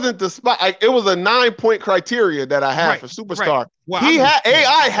 That wasn't the spot. It was a 9-point criteria that I had for superstar. Right. Well,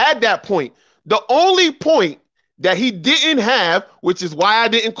 AI had that point. The only point that he didn't have, which is why I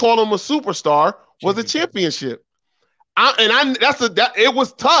didn't call him a superstar, was a championship. It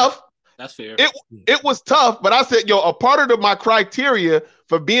was tough. That's fair. It was tough, but I said, a part of my criteria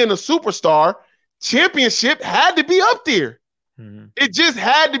for being a superstar, championship had to be up there. Mm-hmm. It just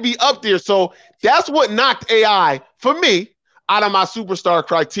had to be up there. So that's what knocked AI for me out of my superstar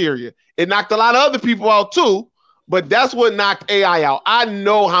criteria. It knocked a lot of other people out too, but that's what knocked AI out. I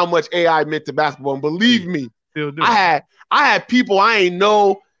know how much AI meant to basketball, and believe me, I had people I ain't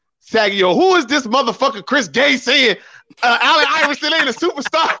know saying, who is this motherfucker Chris Gay saying Allen Iverson ain't a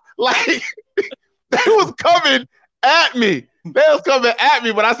superstar? Like, they was coming at me. But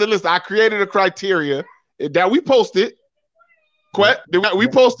I said, listen, I created a criteria that we posted. We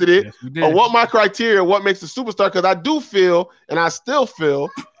posted it on what my criteria, what makes a superstar, because I do feel, and I still feel,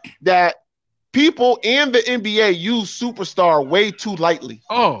 that people in the NBA use superstar way too lightly.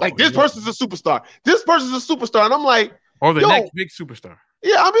 This person's a superstar. This person's a superstar. And I'm like, or the next big superstar.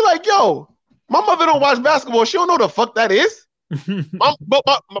 Yeah, I'll be like, my mother don't watch basketball. She don't know the fuck that is. But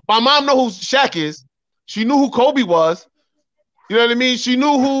my mom know who Shaq is. She knew who Kobe was. You know what I mean? She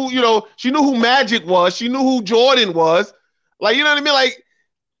knew who Magic was. She knew who Jordan was. Like, you know what I mean? Like,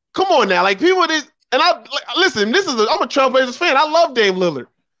 come on now. Like, people I'm a Trailblazers fan. I love Dame Lillard.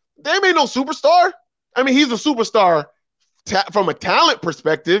 Dame ain't no superstar. I mean, he's a superstar from a talent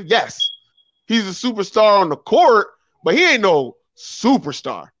perspective. Yes, he's a superstar on the court, but he ain't no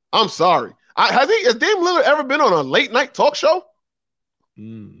superstar. I'm sorry. Has Dame Lillard ever been on a late night talk show? I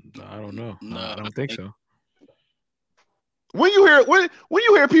don't know. No, I don't think so. When do you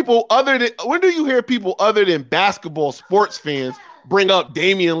hear people other than basketball sports fans bring up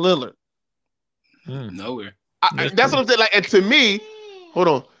Damian Lillard? Nowhere. That's what I'm saying. Like, and to me,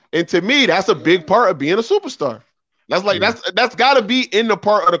 that's a big part of being a superstar. That's got to be in the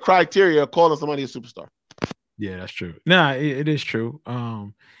part of the criteria of calling somebody a superstar. Yeah, that's true. Nah, it is true.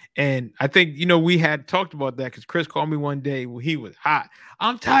 And I think, we had talked about that because Chris called me one day when he was hot.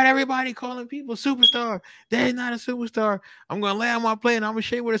 I'm tired of everybody calling people superstar. They're not a superstar. I'm going to lay on my plate and I'm going to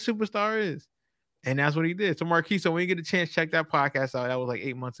show you what a superstar is. And that's what he did. So, Marquise, when you get a chance, check that podcast out. That was like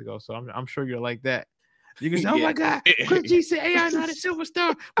 8 months ago. So I'm sure you're like that. You can say, oh, my God, Chris G said AI not a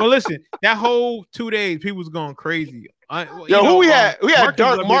superstar. Well, listen, that whole 2 days, people was going crazy. Who we had? We had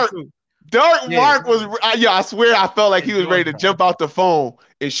Dark Mark. Mark was, I swear I felt like he was ready to jump out the phone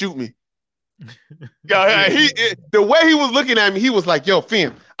and shoot me. The way he was looking at me, he was like, yo,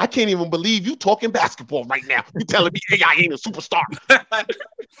 fam, I can't even believe you talking basketball right now. You telling me AI ain't a superstar.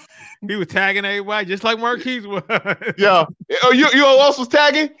 He was tagging everybody just like Marquise was. Yeah. You know who else was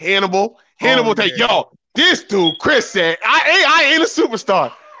tagging? Hannibal. This dude, Chris said, AI ain't a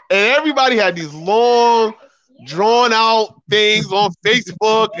superstar. And everybody had these long, drawn out things on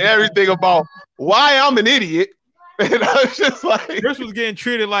Facebook and everything about why I'm an idiot. And I was just like, Chris was getting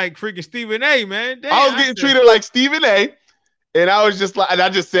treated like freaking Stephen A, man. Damn, I was getting treated like Stephen A. And I was just like, and I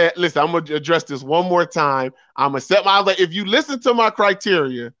just said, listen, I'm gonna address this one more time. I'm gonna set my, if you listen to my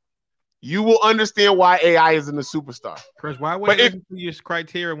criteria, you will understand why AI isn't a superstar. Chris, why would they listen to your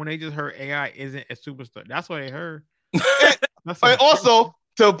criteria when they just heard AI isn't a superstar? That's what they heard. And also,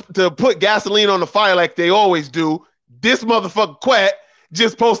 to put gasoline on the fire like they always do, this motherfucker Quet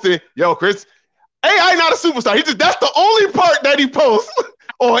just posted, yo, Chris, AI not a superstar. That's the only part that he posts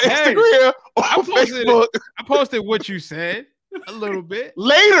on Instagram or Facebook. I posted what you said a little bit.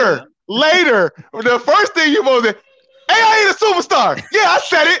 Later. The first thing you posted, AI ain't a superstar. Yeah, I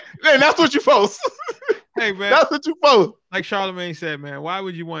said it. And that's what you post. Hey, man. That's what you post. Like Charlamagne said, man, why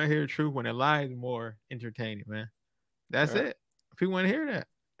would you want to hear the truth when a lie is more entertaining, man? That's it. If he want to hear that,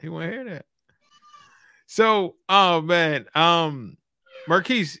 he want to hear that. So, oh, man.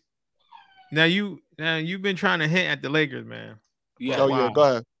 Marquise, now you've been trying to hint at the Lakers, man. Yeah. Yeah, go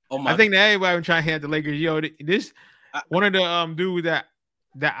ahead. I think that everybody been trying to hint at the Lakers. Yo, this one of the dudes that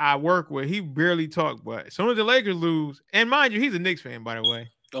I work with, he barely talk, but as soon as the Lakers lose, and mind you, he's a Knicks fan, by the way.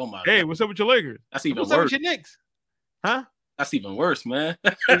 Oh my! Hey, God. what's up with your Lakers? That's even what's worse. Up with your Knicks? Huh? That's even worse, man.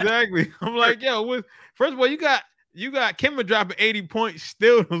 Exactly. I'm like, yo, first of all, you got Kemba dropping 80 points,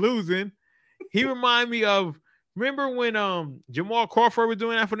 still losing. He remind me of, remember when Jamal Crawford was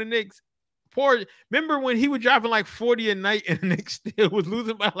doing that for the Knicks? Remember when he was dropping like 40 a night and the Knicks still was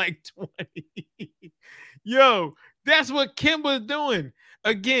losing by like 20? Yo, that's what Kemba's doing.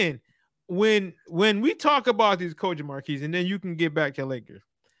 Again, when we talk about these coaching marquees, and then you can get back to Lakers.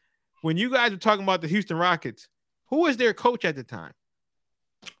 When you guys were talking about the Houston Rockets, who was their coach at the time?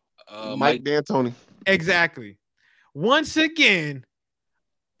 Mike D'Antoni. Exactly. Once again,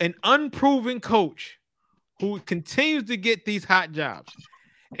 an unproven coach who continues to get these hot jobs.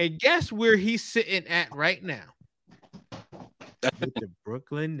 And guess where he's sitting at right now? With the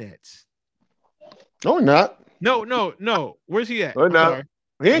Brooklyn Nets. No, not. No. Where's he at? No, not.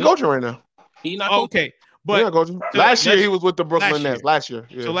 He ain't coaching right now. He not okay. But last year he was with the Brooklyn Nets. Last year.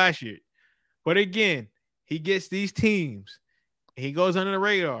 Yeah. So last year. But again, he gets these teams. He goes under the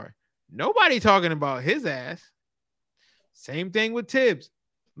radar. Nobody talking about his ass. Same thing with Tibbs.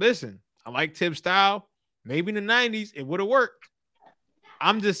 Listen, I like Tibbs' style. Maybe in the 90s, it would have worked.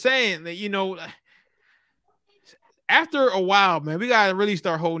 I'm just saying that, after a while, man, we got to really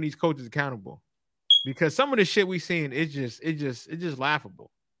start holding these coaches accountable. Because some of the shit we seen, it's just laughable.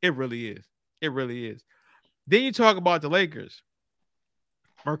 It really is. It really is. Then you talk about the Lakers.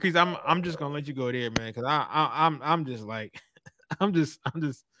 Marquise, I'm just gonna let you go there, man, because I'm just like I'm just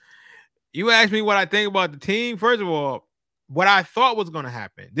you asked me what I think about the team. First of all, what I thought was gonna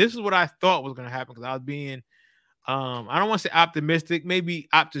happen. This is what I thought was gonna happen because I was being I don't want to say optimistic, maybe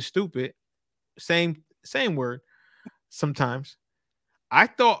stupid. Same word sometimes. I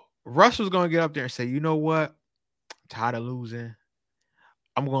thought Russ was gonna get up there and say, you know what? I'm tired of losing.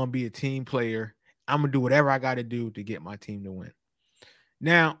 I'm gonna be a team player. I'm gonna do whatever I gotta do to get my team to win.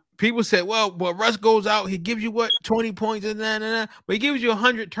 Now, people say, well, but Russ goes out, he gives you 20 points and but he gives you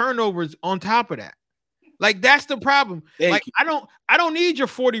 100 turnovers on top of that. Like, that's the problem. I don't need your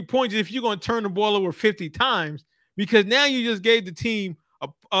 40 points if you're going to turn the ball over 50 times, because now you just gave the team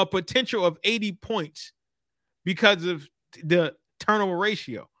a potential of 80 points because of the turnover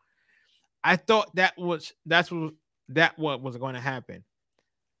ratio. I thought that's what was going to happen.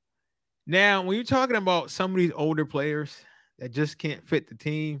 Now, when you're talking about some of these older players that just can't fit the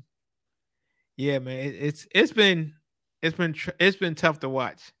team, yeah, man, it's been tough to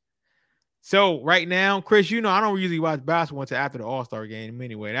watch. So right now, Chris, I don't usually watch basketball until after the All-Star game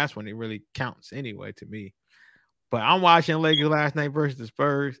anyway. That's when it really counts anyway to me. But I'm watching Lakers last night versus the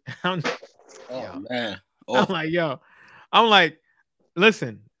Spurs. I'm like,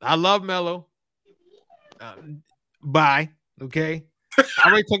 listen, I love Melo. Bye, okay. I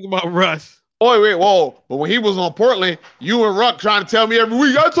already talked about Russ. Whoa. But when he was on Portland, you and Ruck trying to tell me every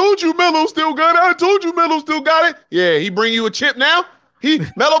week, I told you Melo still got it. I told you Melo still got it. Yeah, he bring you a chip now?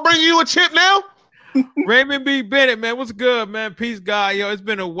 Melo bring you a chip now? Raymond B. Bennett, man, what's good, man? Peace, God. Yo, it's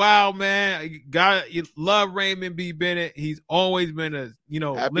been a while, man. You love Raymond B. Bennett. He's always been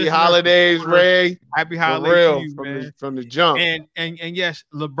happy holidays, Ray. Happy holidays to you, man. From the jump. And yes,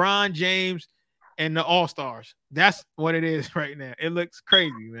 LeBron James and the All-Stars. That's what it is right now. It looks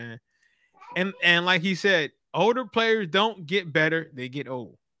crazy, man. And like he said, older players don't get better; they get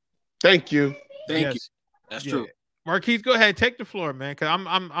old. Thank you. Thank you. That's true. Marquise, go ahead, take the floor, man. Because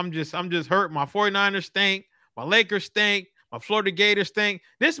I'm just hurt. My 49ers stink. My Lakers stink. My Florida Gators stink.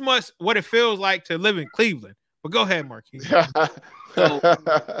 This much what it feels like to live in Cleveland. But go ahead, Marquise.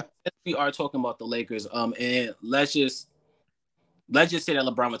 So we are talking about the Lakers. And let's just say that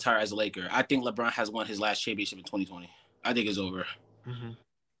LeBron retired as a Laker. I think LeBron has won his last championship in 2020. I think it's over. Mm-hmm.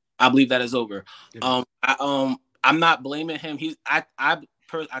 I believe that is over. Yeah. I'm not blaming him. I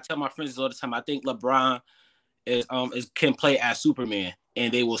tell my friends all the time. I think LeBron can play as Superman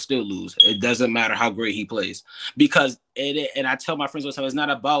and they will still lose. It doesn't matter how great he plays, because and I tell my friends all the time, it's not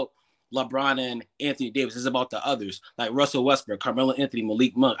about LeBron and Anthony Davis. It's about the others like Russell Westbrook, Carmelo Anthony,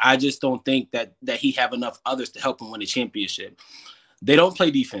 Malik Monk. I just don't think that he have enough others to help him win a championship. They don't play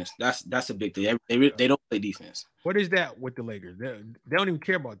defense. That's a big thing. They don't play defense. What is that with the Lakers? They don't even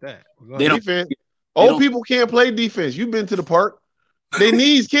care about that. They don't. Defense. Old people can't play defense. You've been to the park. Their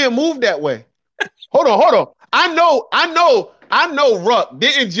knees can't move that way. Hold on. I know Ruck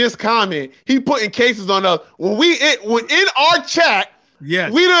didn't just comment. He putting cases on us. When in our chat,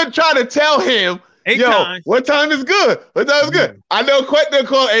 yes, we done try to tell him, what time is good? What time is good? I know Quentin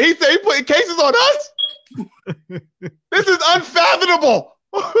called, and he said he putting cases on us. This is unfathomable.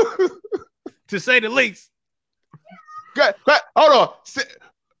 To say the least. Hold on.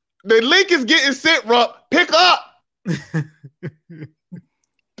 The link is getting sent, Ruck. Pick up.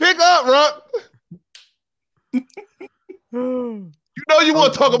 Pick up, Ruck. You know you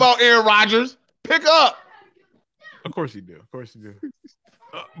want to talk about Aaron Rodgers. Pick up. Of course you do.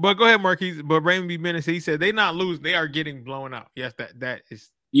 But go ahead, Marquise. But Raymond B. Bennett, he said they not losing. They are getting blown out. Yes, that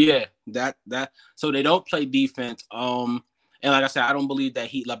is. Yeah, that. So they don't play defense. And like I said, I don't believe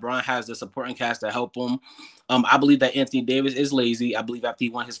that LeBron has the supporting cast to help him. I believe that Anthony Davis is lazy. I believe after he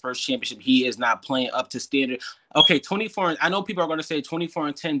won his first championship, he is not playing up to standard. Okay, 24. I know people are going to say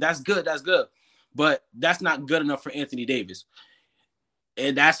 24-10. That's good. But that's not good enough for Anthony Davis.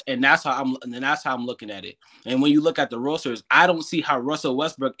 And that's how I'm looking at it. And when you look at the rosters, I don't see how Russell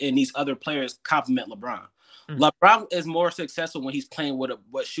Westbrook and these other players complement LeBron. LeBron is more successful when he's playing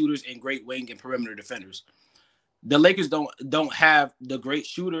with shooters and great wing and perimeter defenders. The Lakers don't have the great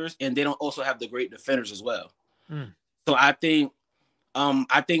shooters, and they don't also have the great defenders as well. So I think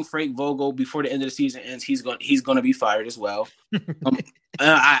Frank Vogel, before the end of the season ends, he's going to be fired as well.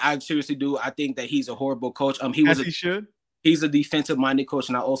 I seriously do. I think that he's a horrible coach. He should. He's a defensive-minded coach,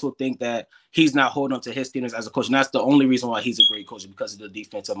 and I also think that he's not holding up to his standards as a coach. And that's the only reason why he's a great coach, because of the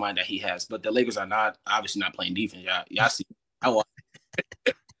defensive mind that he has. But the Lakers are obviously not playing defense. Y'all see.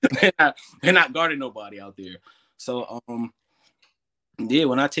 They're not guarding nobody out there. So,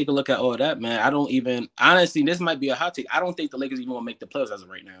 when I take a look at all that, man, I don't even – honestly, this might be a hot take. I don't think the Lakers even going to make the playoffs as of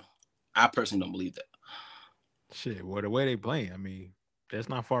right now. I personally don't believe that. Shit, well, the way they playing, I mean, that's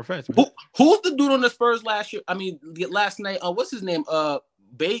not far-fetched. Who's the dude on the Spurs last night? What's his name?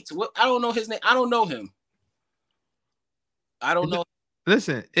 Bates? What? I don't know his name. I don't know him. I don't know.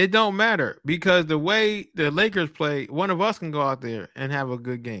 Listen, it don't matter, because the way the Lakers play, one of us can go out there and have a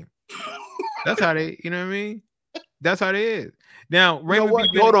good game. That's how they, you know what I mean? That's how they is. Now,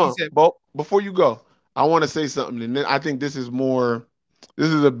 Raymond, hold on. Before you go, I want to say something, and then I think this is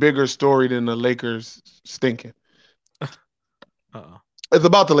a bigger story than the Lakers stinking. It's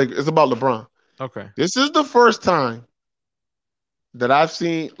about the Lakers. It's about LeBron. Okay. This is the first time that I've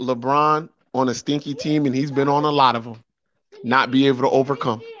seen LeBron on a stinky team, and he's been on a lot of them, not be able to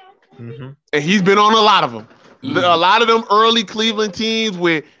overcome. And he's been on a lot of them. A lot of them early Cleveland teams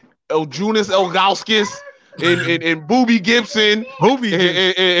with Junis Ilgauskas and Booby Gibson,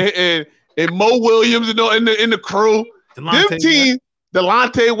 and Mo Williams in the crew.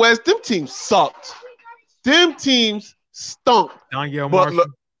 Delonte West, them teams sucked. Them teams stunk. Donyell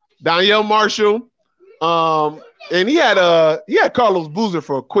Marshall. And he had Carlos Boozer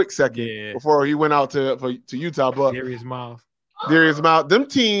for a quick second before he went out to Utah. But Darius Miles. Them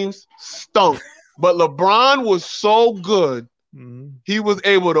teams stunk. But LeBron was so good, he was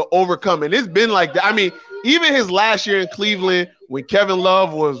able to overcome. And it's been like that. I mean, even his last year in Cleveland, when Kevin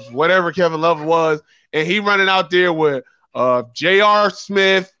Love was whatever Kevin Love was, and he running out there with J.R.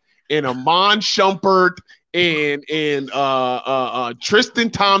 Smith and Amon Shumpert and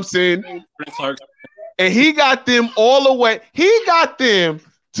Tristan Thompson, and he got them all the way. He got them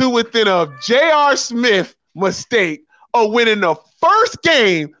to within a J.R. Smith mistake of winning the first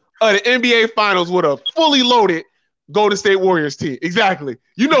game of the NBA Finals with a fully loaded Golden State Warriors team. Exactly.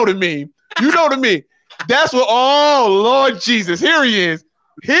 You know what I mean. That's what. Oh Lord Jesus! Here he is.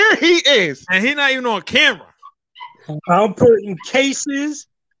 And he's not even on camera. I'm putting cases.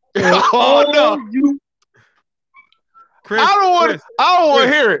 Oh no! Chris, I don't want to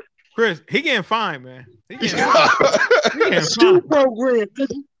hear it. Chris, he getting fined, man. He getting fined. Program.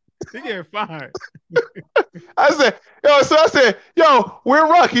 He getting fined. I said, where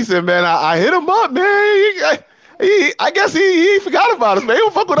Ruck? He said, man, I hit him up, man. I guess he forgot about us, man. He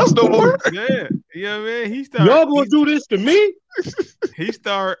don't fuck with us no more. Yeah, man. Y'all gonna do this to me? He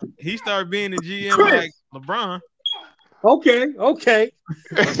start being the GM like LeBron. Okay.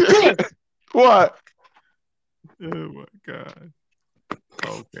 What? Oh my God.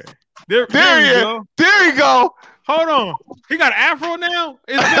 Okay. There you go. Hold on. He got an afro now?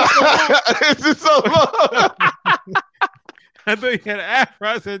 It's been so long. I thought he had an afro.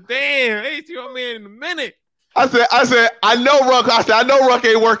 I said, damn, ain't you a man in a minute. I said, I know Ruck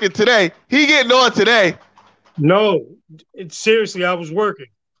ain't working today. He getting on today. No, seriously, I was working.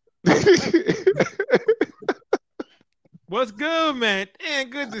 What's good, man? Damn,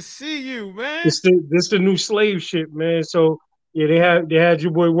 good to see you, man. This the new slave ship, man. So yeah, they had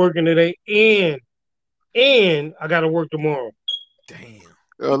your boy working today, and I gotta work tomorrow. Damn.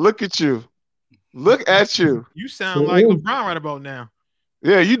 Look at you. Look at you. You sound like LeBron right about now.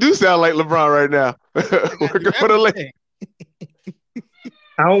 Yeah, you do sound like LeBron right now. Working for the Lakers.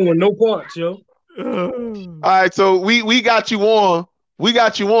 I don't want no parts, yo. All right, so we got you on.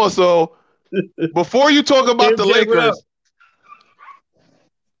 So before you talk about the Lakers,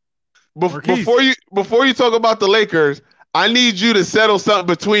 before you talk about the Lakers, I need you to settle something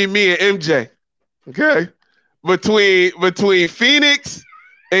between me and MJ. Okay? Between Phoenix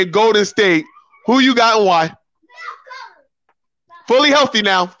and Golden State, who you got and why? Fully healthy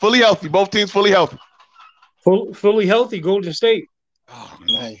now. Fully healthy. Both teams fully healthy. Fully healthy Golden State. Oh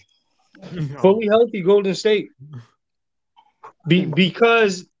man. Fully healthy Golden State.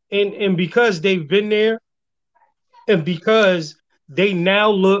 Because they've been there, and because they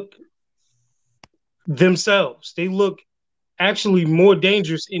now look themselves. They look actually more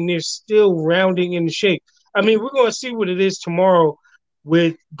dangerous, and they're still rounding in the shape. I mean, we're going to see what it is tomorrow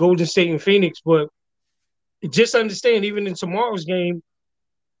with Golden State and Phoenix, but just understand, even in tomorrow's game,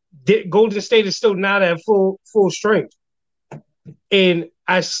 Golden State is still not at full strength. And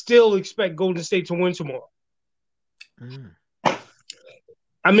I still expect Golden State to win tomorrow.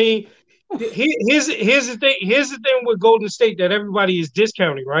 I mean, here's the thing. Here's the thing with Golden State that everybody is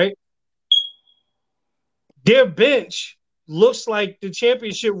discounting, right? Their bench looks like the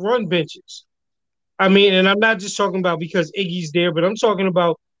championship run benches. I mean, and I'm not just talking about because Iggy's there, but I'm talking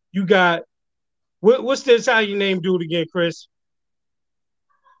about you got what's the Italian name dude again, Chris?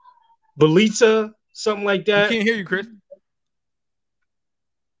 Belita, something like that. I can't hear you, Chris.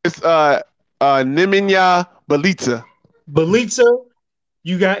 It's Nemanja Bjelica. Bjelica.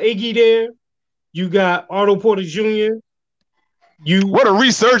 You got Iggy there. You got Otto Porter Jr. What a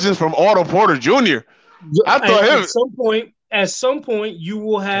resurgence from Otto Porter Jr. I thought at some point you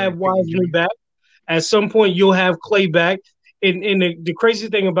will have Wiseman back. At some point you'll have Clay back. And the crazy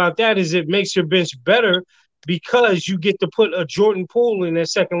thing about that is it makes your bench better because you get to put a Jordan Poole in that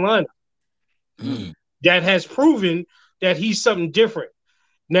second lineup. That has proven that he's something different.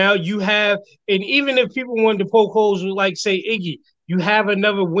 Now you have, and even if people wanted to poke holes with, like, say, Iggy, you have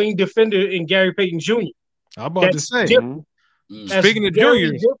another wing defender in Gary Payton Jr. I'm about to say. Speaking of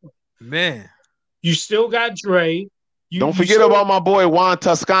juniors, man. You still got Dre. Don't forget about my boy Juan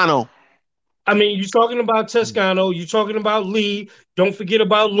Toscano. I mean, you're talking about Toscano. You're talking about Lee. Don't forget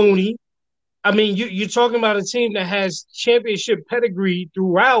about Looney. I mean, you're talking about a team that has championship pedigree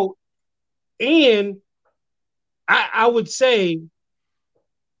throughout. And I would say,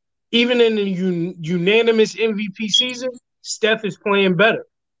 even in the unanimous MVP season, Steph is playing better.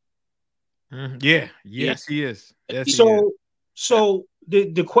 Yeah. Yes, he is. Yes, so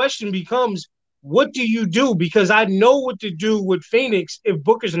the question becomes, what do you do? Because I know what to do with Phoenix if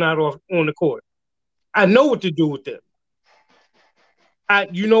Booker's not on the court. I know what to do with them.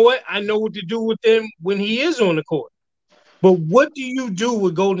 You know what? I know what to do with them when he is on the court. But what do you do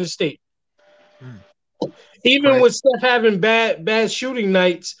with Golden State? Even with Steph having bad shooting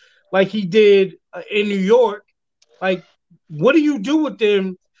nights like he did in New York, like, what do you do with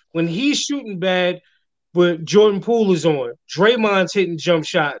them when he's shooting bad, but Jordan Poole is on? Draymond's hitting jump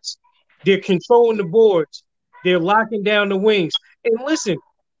shots. They're controlling the boards. They're locking down the wings. And listen,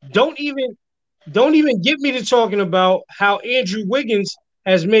 don't even get me to talking about how Andrew Wiggins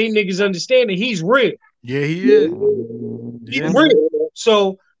has made niggas understand that he's real. Yeah, he is. He's real.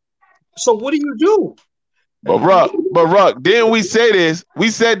 So what do you do? But Ruck, didn't we say this? We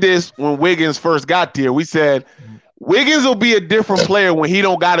said this when Wiggins first got there. We said Wiggins will be a different player when he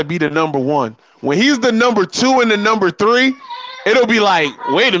don't got to be the number one. When he's the number 2 and the number 3, it'll be like,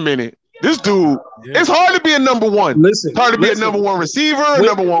 wait a minute. This dude, it's hard to be a number 1. It's hard to be a number 1 receiver,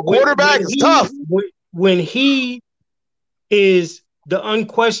 number 1 quarterback. It's tough. When he is the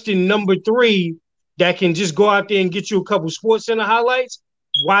unquestioned number 3 that can just go out there and get you a couple Sports Center highlights,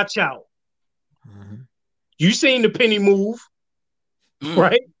 watch out. You seen the penny move,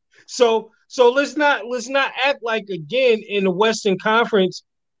 right? So let's not act like, again, in the Western Conference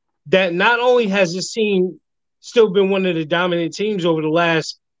that not only has this team still been one of the dominant teams over the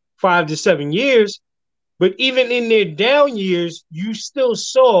last 5 to 7 years, but even in their down years, you still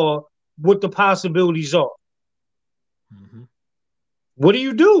saw what the possibilities are. What do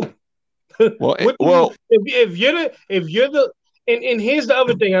you do? If you're the and here's the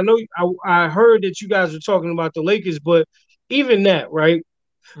other thing. I know I heard that you guys were talking about the Lakers, but even that, right?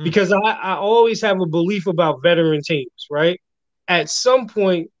 Because I always have a belief about veteran teams, right? At some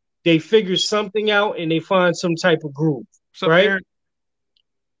point, they figure something out and they find some type of groove, right?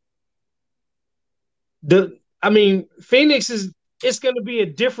 Phoenix it's going to be a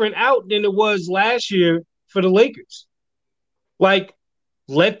different out than it was last year for the Lakers. Like,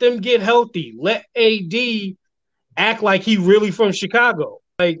 let them get healthy. Let AD act like he really from Chicago.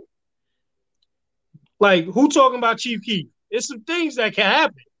 Like who talking about Chief Keef? It's some things that can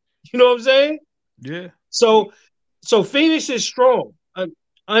happen. You know what I'm saying? Yeah. So Phoenix is strong.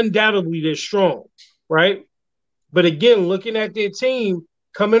 Undoubtedly, they're strong, right? But again, looking at their team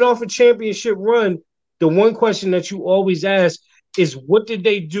coming off a championship run, the one question that you always ask is, what did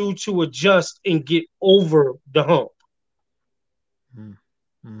they do to adjust and get over the hump?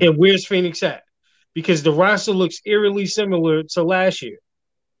 Mm-hmm. And where's Phoenix at? Because the roster looks eerily similar to last year.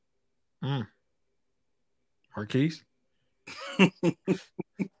 Marquise?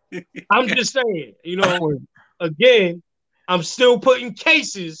 I'm just saying, again, I'm still putting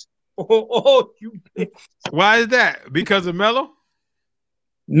cases on all you. Why is that? Because of Melo?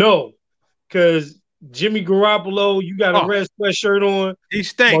 No, because Jimmy Garoppolo, you got a red sweatshirt on. He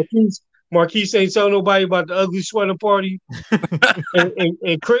stinks. Marquise ain't telling nobody about the ugly sweater party.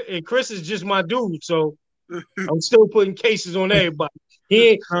 and Chris is just my dude, so I'm still putting cases on everybody.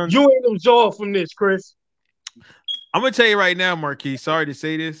 You ain't absolved from this, Chris. I'm gonna tell you right now, Marquise. Sorry to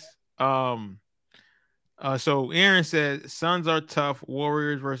say this. So Aaron said Suns are tough.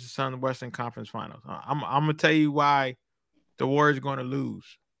 Warriors versus Suns Western Conference Finals. I'm gonna tell you why the Warriors are going to lose.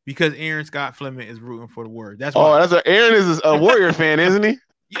 Because Aaron Scott Fleming is rooting for the Warriors. That's why. Aaron is a Warrior fan, isn't he?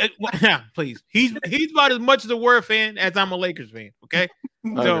 Yeah, please. He's about as much as a Warrior fan as I'm a Lakers fan. Okay,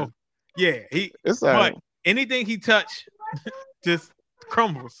 so yeah, but anything he touch just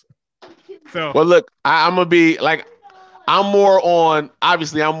crumbles. So well, look, I'm gonna be like, I'm more on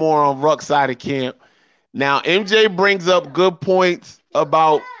Ruck's side of camp. Now, MJ brings up good points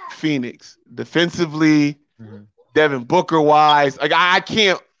about Phoenix defensively, Devin Booker wise. Like I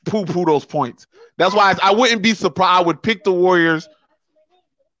can't poo-poo those points. That's why I wouldn't be surprised. I would pick the Warriors,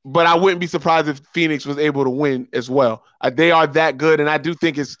 but I wouldn't be surprised if Phoenix was able to win as well. They are that good, and I do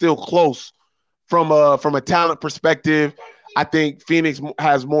think it's still close from a talent perspective. I think Phoenix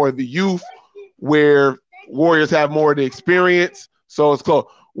has more of the youth, where Warriors have more of the experience. So it's close.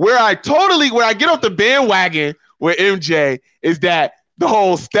 Where I get off the bandwagon with MJ is that the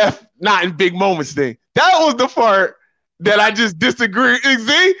whole Steph not in big moments thing. That was the part that I just disagree.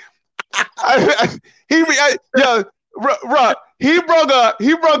 See, he brought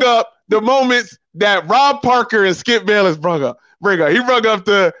up the moments that Rob Parker and Skip Bayless bring up. He brought up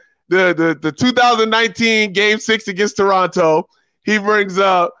the 2019 Game 6 against Toronto. He brings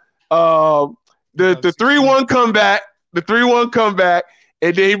up the 3-1 comeback,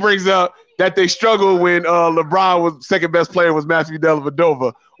 and then he brings up that they struggled when LeBron was second best player was Matthew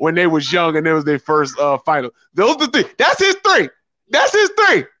Dellavedova when they was young and it was their first final. Those are the three. That's his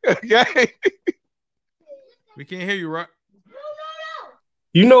three. Okay. We can't hear you, Rock.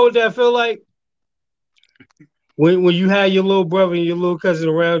 You know what that feel like? When you had your little brother and your little cousin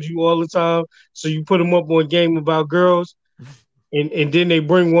around you all the time, so you put them up on a game about girls, and then they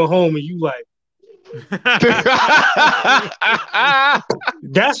bring one home and you like,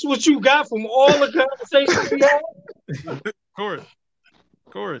 that's what you got from all the conversations we had? Of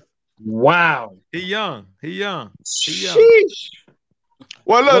course. Wow. He young. Sheesh.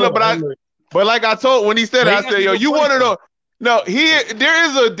 Well, look, but like I told when he said it, I said, yo, you want to know? No,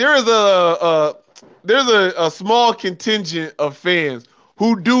 there's a small contingent of fans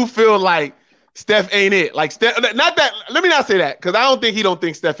who do feel like Steph ain't it. Like Steph, not that. Let me not say that because I don't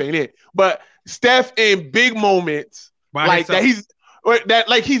think Steph ain't it. But Steph in big moments like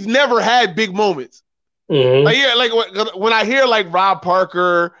himself. He's never had big moments. Mm-hmm. When I hear like Rob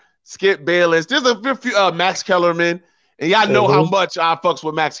Parker, Skip Bayless, there's a few Max Kellerman. And y'all know how much I fucks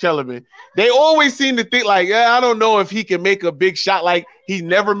with Max Kellerman. They always seem to think like, I don't know if he can make a big shot. Like he's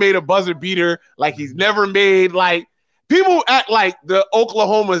never made a buzzer beater. Like he's never made people act like the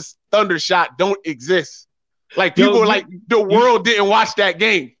Oklahoma Thunder shot don't exist. Like people the world didn't watch that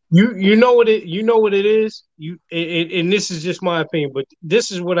game. You know what it is. And this is just my opinion, but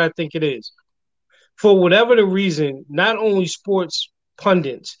this is what I think it is. For whatever the reason, not only sports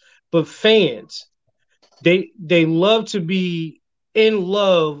pundits but fans. They love to be in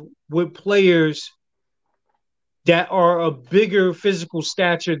love with players that are a bigger physical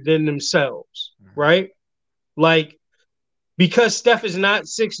stature than themselves, right? Like, because Steph is not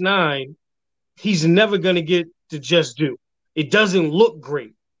 6'9", he's never going to get the just due. It doesn't look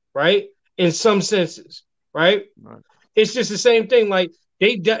great, right? In some senses, right? It's just the same thing. Like,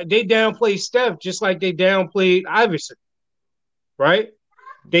 they downplayed Steph just like they downplayed Iverson, right?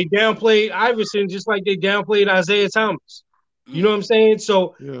 They downplayed Iverson just like they downplayed Isaiah Thomas. You know what I'm saying?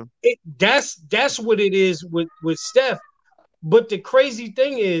 So that's what it is with Steph. But the crazy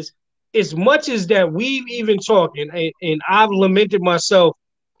thing is, as much as that we've even talked, and I've lamented myself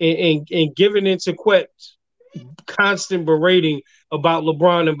and given into constant berating about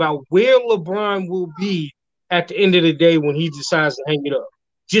LeBron, about where LeBron will be at the end of the day when he decides to hang it up,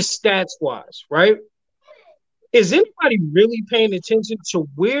 just stats-wise, right? Is anybody really paying attention to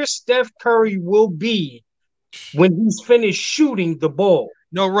where Steph Curry will be when he's finished shooting the ball?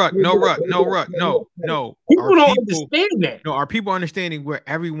 No, Ruck. No. People don't understand that. No, are people understanding where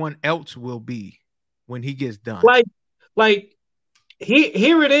everyone else will be when he gets done? Like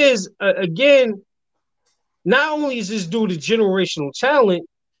here it is again. Not only is this due to generational talent,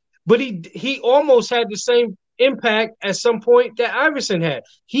 but he almost had the same impact at some point that Iverson had.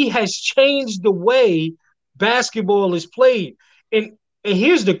 He has changed the way basketball is played. And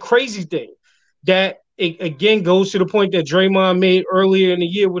here's the crazy thing that it again goes to the point that Draymond made earlier in the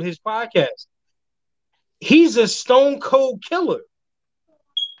year with his podcast. He's a stone cold killer.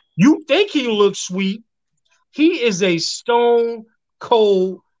 You think he looks sweet. He is a stone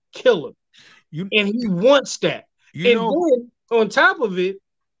cold killer. And he wants that. Then on top of it,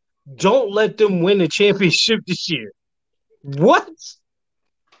 don't let them win the championship this year. What?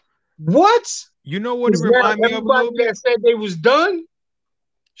 You know what it reminded me of a little bit? That said they was done.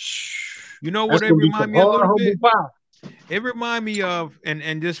 You know what it reminded me of a little bit? It reminded me of,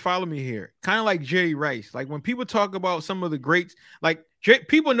 and just follow me here, kind of like Jerry Rice. Like when people talk about some of the greats, like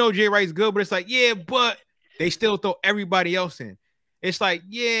people know Jerry Rice good, but it's like, yeah, but they still throw everybody else in. It's like,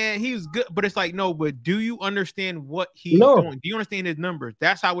 yeah, he's good, but it's like, no, but do you understand what he's doing? Do you understand his numbers?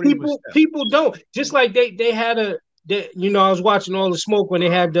 That's how it is. People don't. Just like they had I was watching All the Smoke when they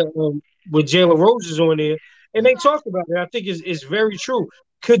had the with Jalen Roses on there, and they talked about it. I think it's very true.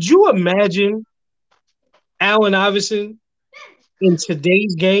 Could you imagine Allen Iverson in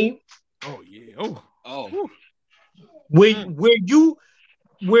today's game? Oh yeah. Oh.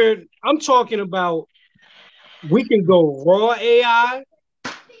 Where I'm talking about. We can go raw AI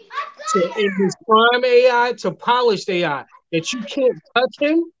to in his prime AI to polished AI that you can't touch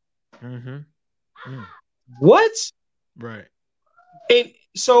him. Mm-hmm. What? Right. And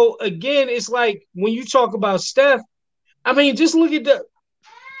so again, it's like when you talk about Steph, I mean, just look at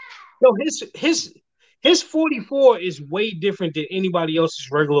his 44 is way different than anybody else's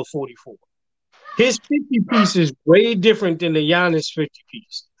regular 44. His 50 piece is way different than the Giannis 50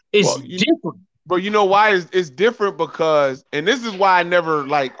 piece. It's different. But you know why it's different? Because, and this is why I never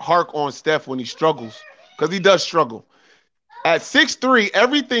hark on Steph when he struggles, because he does struggle. At 6'3",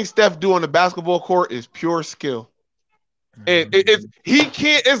 everything Steph do on the basketball court is pure skill. And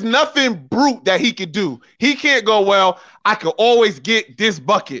it's nothing brute that he could do. He can't go, well, I could always get this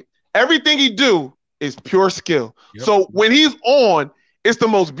bucket. Everything he do is pure skill. Yep. So when he's on, it's the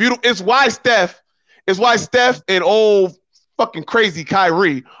most beautiful. It's why Steph and old fucking crazy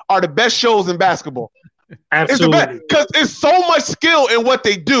Kyrie are the best shows in basketball. Absolutely. Because it's so much skill in what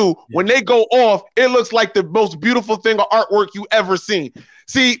they do. Yeah. When they go off, it looks like the most beautiful thing of artwork you ever seen.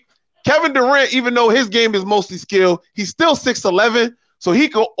 See, Kevin Durant, even though his game is mostly skill, he's still 6'11", so he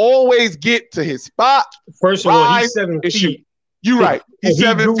can always get to his spot. First of all, he's 7 feet. You're right. He's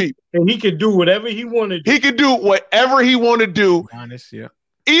 7 feet. And he can do whatever he want to do. He can do whatever he want to do. Honest, yeah.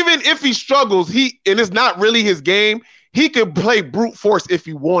 Even if he struggles, and it's not really his game, he can play brute force if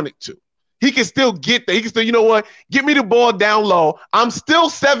he wanted to. He can still get there. He can still, you know what? Get me the ball down low. I'm still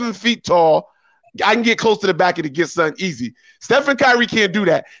 7 feet tall. I can get close to the back and to get something easy. Steph and Kyrie can't do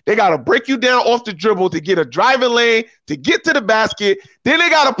that. They got to break you down off the dribble to get a driving lane, to get to the basket. Then they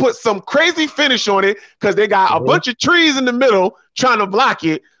got to put some crazy finish on it because they got a bunch of trees in the middle trying to block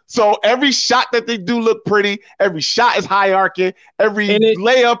it. So every shot that they do look pretty. Every shot is high arcing. Every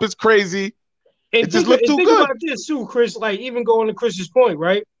layup is crazy. It just looks too good. Think about this too, Chris. Like even going to Chris's point,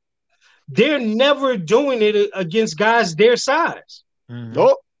 right? They're never doing it against guys their size. Mm-hmm.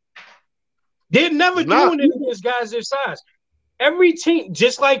 Nope. They're never doing it against guys their size. Every team,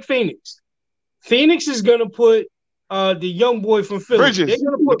 just like Phoenix. Phoenix is going to put the young boy from Philly. Bridges. They're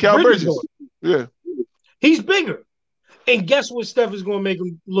going to put Bridges on. Yeah. He's bigger. And guess what Steph is going to make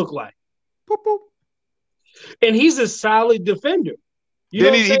him look like? Boop, boop. And he's a solid defender.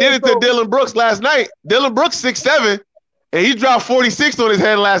 Then he did it to Dylan Brooks last night. Dylan Brooks 6'7", and he dropped 46 on his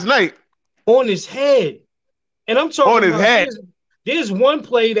head last night. On his head. And I'm talking on his head. There's one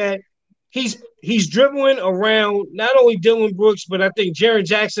play that he's dribbling around not only Dylan Brooks, but I think Jaren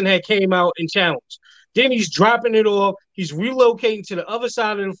Jackson had came out and challenged. Then he's dropping it off. He's relocating to the other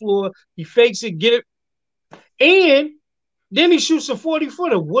side of the floor. He fakes it, get it. And then he shoots a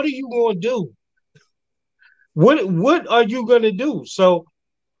 40-footer. What are you going to do? What are you going to do? So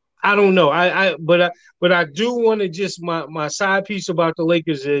I don't know. But I do want to just my side piece about the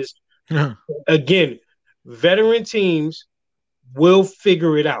Lakers is again, veteran teams will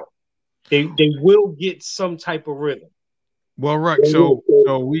figure it out. They will get some type of rhythm. Well, right. So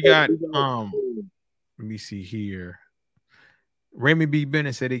we got let me see here. Raymond B.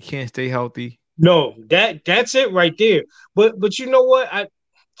 Bennett said he can't stay healthy. No, that's it right there. But you know what?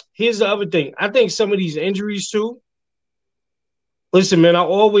 Here's the other thing. I think some of these injuries too, Listen, man, I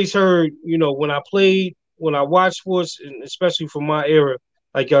always heard, when I watched sports, and especially from my era,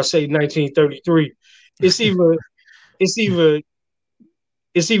 like y'all say, 1933, it's either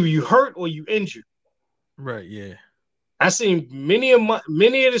you hurt or you injured. Right. Yeah. I seen many of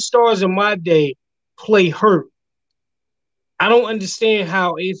the stars of my day play hurt. I don't understand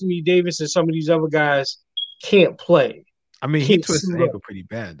how Anthony Davis and some of these other guys can't play. I mean, he twisted his ankle pretty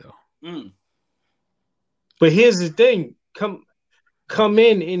bad though. Mm. But here's the thing: come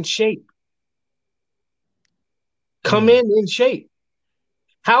in shape. Come in shape.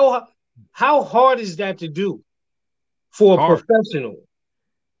 How hard is that to do for a professional?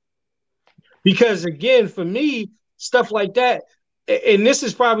 Because again, for me, stuff like that, and this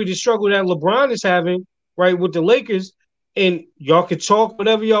is probably the struggle that LeBron is having, right, with the Lakers. And y'all can talk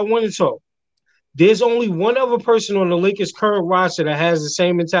whatever y'all want to talk. There's only one other person on the Lakers' current roster that has the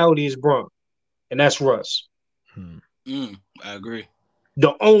same mentality as Bron, and that's Russ. I agree.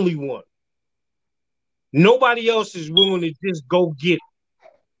 The only one. Nobody else is willing to just go get it.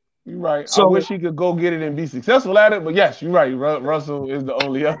 You're right. So, I wish he could go get it and be successful at it, but yes, you're right. Russell is the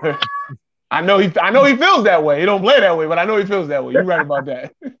only other. I know he feels that way. He don't play that way, but I know he feels that way. You're right about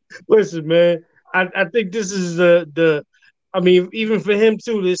that. Listen, man, I think this is the I mean, even for him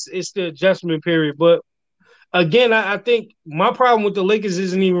too, it's the adjustment period. But again, I think my problem with the Lakers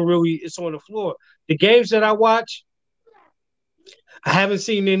isn't even really it's on the floor. The games that I watch, I haven't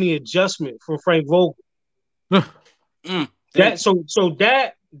seen any adjustment from Frank Vogel.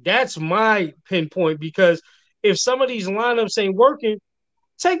 That's my pinpoint, because if some of these lineups ain't working,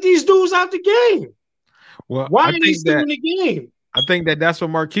 take these dudes out the game. Well, why are they still in the game? I think that's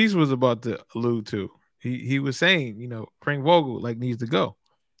what Marquise was about to allude to. He was saying, Frank Vogel needs to go.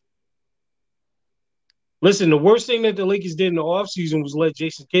 Listen, the worst thing that the Lakers did in the offseason was let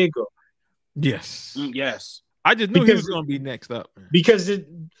Jason Kidd go. Yes. Yes. I just knew he was going to be next up. Man. Because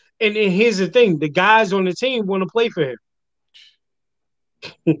and here's the thing, the guys on the team want to play for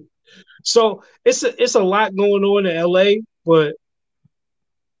him. So it's a lot going on in LA, but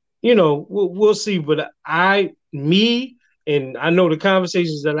we'll see. But and I know the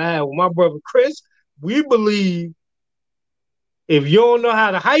conversations that I had with my brother Chris, we believe if you don't know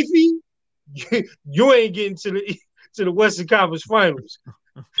how to hyphy, you ain't getting to the Western Conference Finals.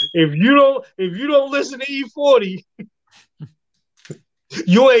 If you don't listen to E40,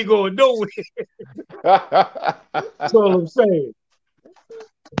 you ain't going nowhere. That's all I'm saying.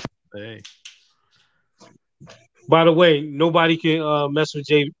 Hey. By the way, nobody can mess with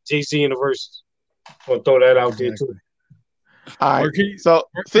Jay-Z in the verses. I'll throw that out there too. All right. So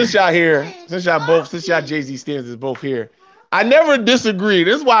since y'all Jay-Z stands is both here, I never disagreed.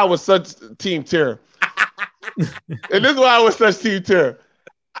 This is why I was such Team Terror. And this is why I was such Team Terror.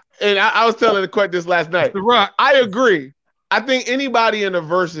 And I was telling the Quet this last night. I agree. I think anybody in the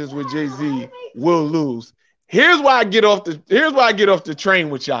verses with Jay-Z will lose. Here's why I get off the train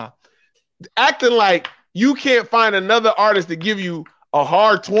with y'all. Acting like you can't find another artist to give you a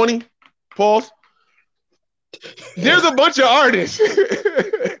hard 20, pause. There's a bunch of artists.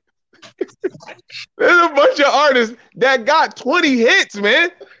 There's a bunch of artists that got 20 hits, man.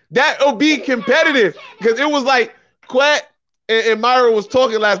 That'll be competitive. Because it was like Quet and Myra was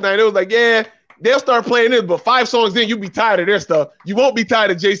talking last night. It was like, yeah, they'll start playing this, but 5 songs in, you'll be tired of their stuff. You won't be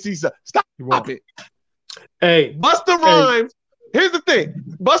tired of JC stuff. Stop it. Hey, Busta Rhymes. Here's the thing.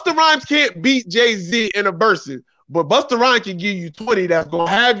 Busta Rhymes can't beat Jay-Z in a versus, but Busta Rhymes can give you 20 that's going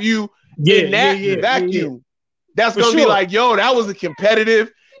to have you in that vacuum. Yeah. That's going to be like, yo, that was a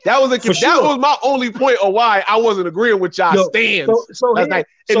competitive. That was my only point of why I wasn't agreeing with y'all stands. And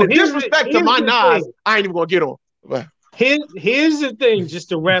the disrespect to my Nas, I ain't even going to get on. Here's the thing, just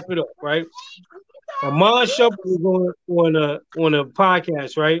to wrap it up, right? Amon Shumpert was on a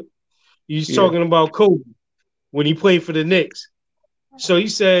podcast, right? He's talking about Kobe when he played for the Knicks. So he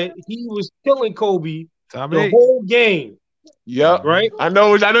said he was killing Kobe the whole game. Yep. Right? I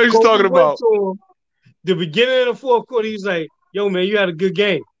know what you're talking about. The beginning of the fourth quarter, he's like, yo, man, you had a good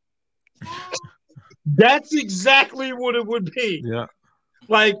game. That's exactly what it would be. Yeah.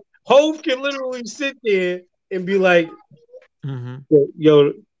 Like, Hov can literally sit there and be like,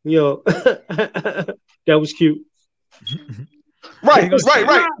 yo, that was cute. Right.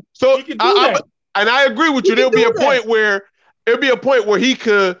 So I agree with you. There'll be a point where he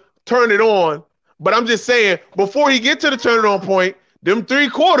could turn it on. But I'm just saying, before he get to the turn it on point, them 3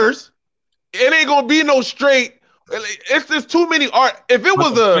 quarters, it ain't gonna be no straight. It's just too many art. If it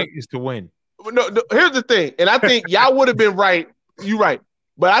was is to win. No, here's the thing, and I think y'all would have been right. You're right,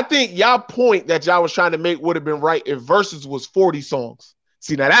 but I think y'all point that y'all was trying to make would have been right if verses was 40 songs.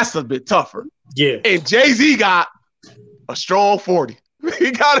 See, now that's a bit tougher. Yeah. And Jay-Z got a strong 40.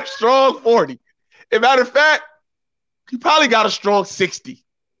 He got a strong 40. As a matter of fact, he probably got a strong 60.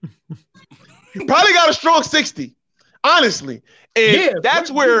 He probably got a strong 60, honestly. And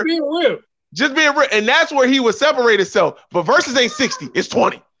that's where just being real. And that's where he would separate himself. But versus ain't 60, it's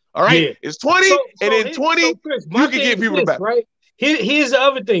 20. All right? Yeah. It's 20, and in 20, Chris, you can get people back. Right? Here's the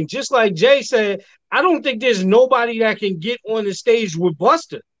other thing. Just like Jay said, I don't think there's nobody that can get on the stage with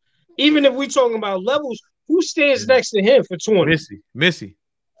Buster. Even if we're talking about levels, who stands next to him for 20? Missy.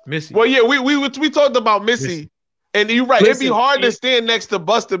 Well, yeah, we talked about Missy. And you're right. It'd be hard to stand next to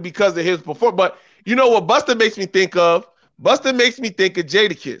Buster because of his performance. But you know what Buster makes me think of? Buster makes me think of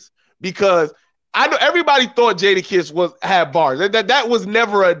Jadakiss, because I know everybody thought Jadakiss had bars. That was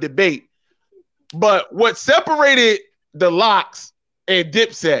never a debate. But what separated the Lox and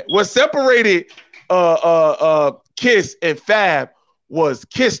Dipset, what separated Kiss and Fab, was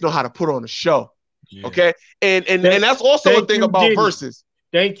Kiss know how to put on a show. Yeah. Okay, and that's also a thing about verses.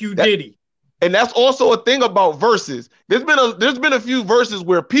 Thank you, Diddy. And that's also a thing about verses. There's been a few verses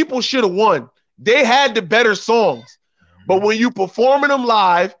where people should have won. They had the better songs. But when you performing them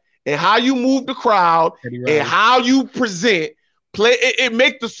live and how you move the crowd and how you present, it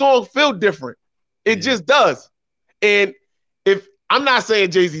make the song feel different. It just does. And if I'm not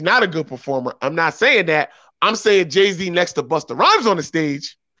saying Jay-Z not a good performer, I'm not saying that. I'm saying Jay-Z next to Busta Rhymes on the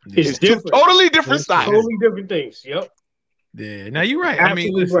stage is two totally different styles. Totally different things. Yep. Yeah, now you're right. Absolutely. I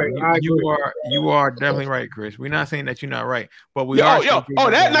mean, listen, right. You are definitely right, Chris. We're not saying that you're not right, but we are.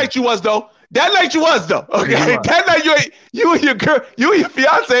 That night you was though. That night you was though. Okay, that night you and your girl, you and your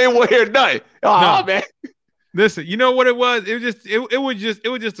fiance ain't want to hear nothing. Oh man. Listen, you know what it was? It was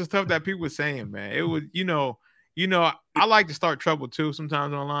just the stuff that people were saying, man. It was, you know, I like to start trouble too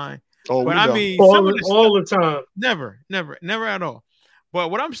sometimes online. Oh, but I mean, all the time. Never at all. But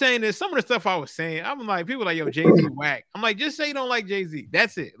what I'm saying is some of the stuff I was saying, I'm like, people like, yo, Jay-Z whack. I'm like, just say you don't like Jay-Z.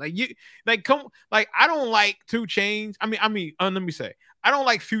 That's it. Like I don't like 2 Chainz. I mean, let me say, I don't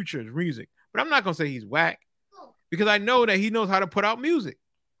like Future's music, but I'm not gonna say he's whack because I know that he knows how to put out music.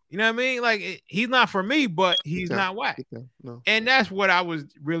 You know what I mean? Like he's not for me, but he's not whack. No. And that's what I was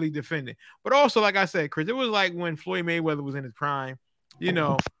really defending. But also, like I said, Chris, it was like when Floyd Mayweather was in his prime. You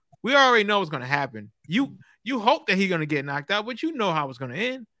know, we already know what's gonna happen. You hope that he's gonna get knocked out, but you know how it's gonna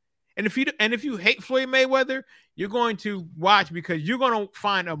end. And if you hate Floyd Mayweather, you're going to watch because you're gonna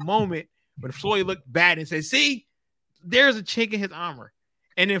find a moment when Floyd looked bad and say, "See, there's a chink in his armor,"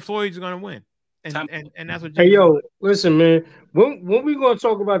 and then Floyd's gonna win. And that's what. Hey, yo, listen, man. When we gonna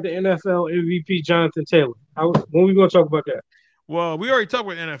talk about the NFL MVP Jonathan Taylor? When we gonna talk about that? Well, we already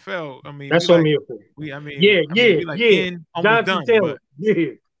talked about NFL. I mean, that's what I'm here for. Yeah. Jonathan Taylor.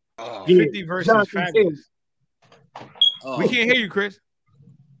 Yeah. 50 versus Fabulous. We can't hear you, Chris.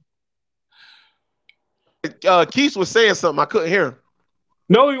 Keith was saying something. I couldn't hear him.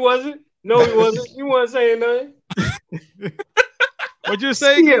 No, he wasn't. You weren't saying nothing. What'd you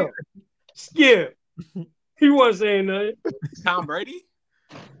say? Skip. He wasn't saying nothing. Tom Brady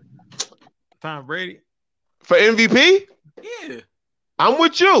for MVP? Yeah. I'm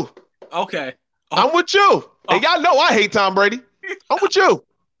with you. Okay. I'm with you. And y'all know I hate Tom Brady. I'm with you.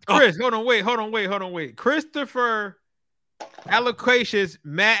 Chris, hold on, wait. Christopher Alloquatious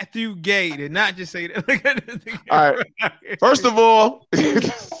Matthew Gay did not just say that. All right. First of all,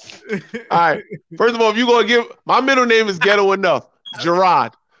 if you're gonna give my middle name is ghetto enough,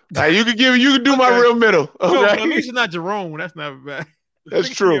 Gerard. Like, you can do my real middle. Okay? No, at least it's not Jerome. That's not bad. That's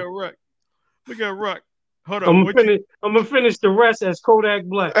true. Look at Ruck. Hold on. I'm gonna finish the rest as Kodak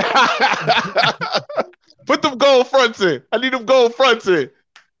Black. Put them gold fronts in. I need them gold fronts in.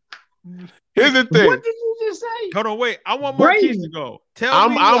 Here's the thing. What did you just say? Hold on, wait. I want more Keys to go. Tell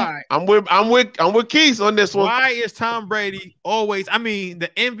me why. I'm with Keys on this one. Why is Tom Brady always? I mean, the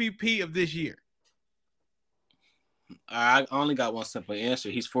MVP of this year. I only got one simple answer.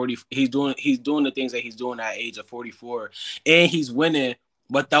 He's 40. He's doing the things that he's doing at age of 44, and he's winning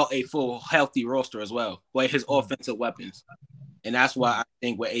without a full healthy roster as well, like his offensive weapons. And that's why I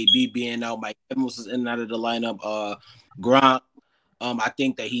think with AB being out, Mike Evans is in and out of the lineup. Gronk, I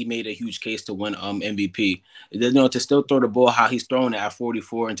think that he made a huge case to win MVP. To still throw the ball how he's throwing it at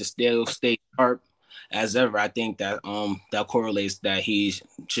 44 and to still stay sharp as ever, I think that that correlates that he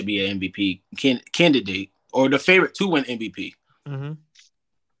should be an MVP candidate or the favorite to win MVP. Mm-hmm.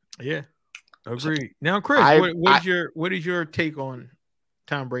 Yeah, agreed. Now, Chris, what is your take on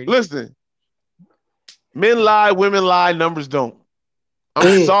Tom Brady? Listen, men lie, women lie, numbers don't.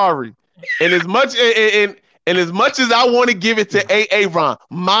 I'm sorry. And as much as I want to give it to Aaron,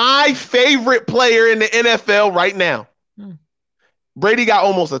 my favorite player in the NFL right now, Brady got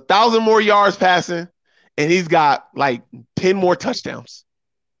almost 1,000 more yards passing, and he's got like 10 more touchdowns.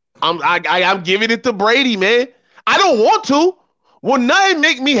 I'm giving it to Brady, man. I don't want to. Will nothing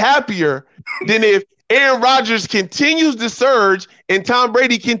make me happier than if Aaron Rodgers continues the surge and Tom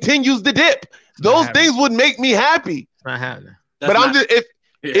Brady continues the dip. Those things would make me happy. It's not happening. But I'm just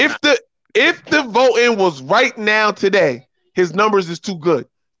if the voting was right now today, his numbers is too good.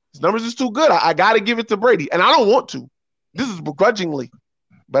 His numbers is too good. I got to give it to Brady, and I don't want to. This is begrudgingly,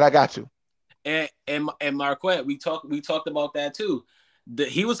 but I got to. And Marquette, we talked about that too.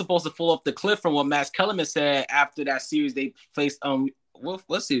 He was supposed to fall off the cliff from what Max Kellerman said after that series they faced.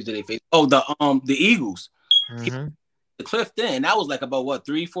 What series did they face? Oh, the Eagles. Mm-hmm. The cliff then. That was like about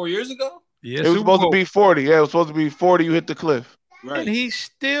 3-4 years ago. Yeah, it was supposed to be 40. Yeah, it was supposed to be 40. You hit the cliff. Right. And he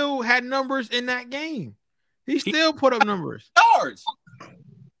still had numbers in that game. He still put up numbers. Yards.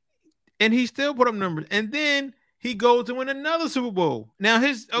 And he still put up numbers. And then he goes to win another Super Bowl. Now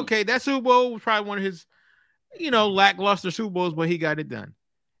that Super Bowl was probably one of his, lackluster Super Bowls, but he got it done.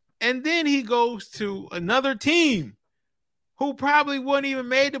 And then he goes to another team who probably wouldn't even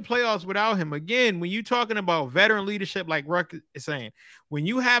made the playoffs without him. Again, when you're talking about veteran leadership, like Ruck is saying, when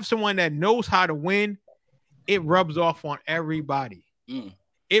you have someone that knows how to win, it rubs off on everybody.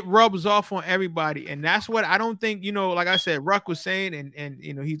 It rubs off on everybody. And that's what I don't think, like I said, Ruck was saying, and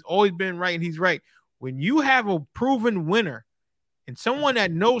he's always been right, and he's right. When you have a proven winner and someone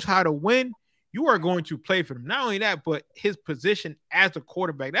that knows how to win, you are going to play for them. Not only that, but his position as the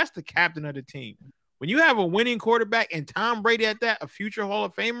quarterback, that's the captain of the team. When you have a winning quarterback and Tom Brady at that, a future Hall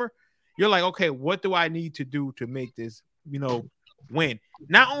of Famer, you're like, okay, what do I need to do to make this, win?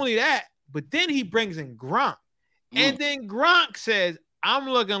 Not only that, but then he brings in Gronk. And then Gronk says, I'm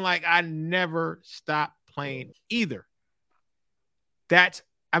looking like I never stop playing either. That's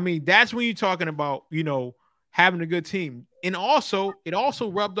when you're talking about, having a good team. And also, it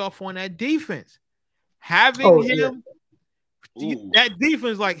also rubbed off on that defense. Having him, that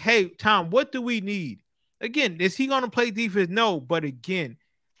defense, like, hey, Tom, what do we need? Again, is he going to play defense? No, but again,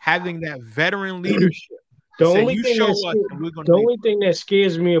 having that veteran leadership. The only thing that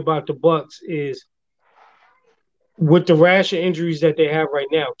scares me about the Bucs is with the rash of injuries that they have right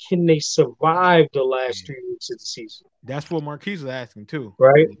now, can they survive the last 3 weeks of the season? That's what Marquise is asking too.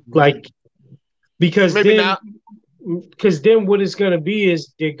 Right? Like, because then what it's going to be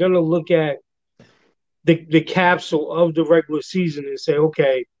is they're going to look at the capsule of the regular season and say,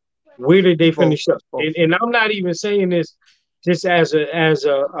 okay, where did they finish up? And I'm not even saying this just as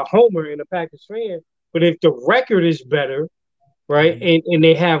a homer and a Packers fan, but if the record is better, right, and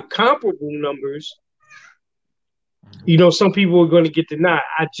they have comparable numbers, some people are going to get the nod.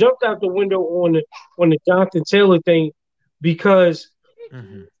 I jumped out the window on the Jonathan Taylor thing because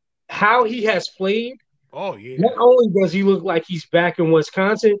how he has played. Oh yeah. Not only does he look like he's back in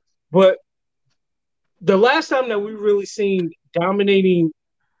Wisconsin, but the last time that we really seen dominating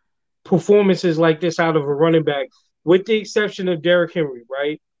performances like this out of a running back, with the exception of Derrick Henry,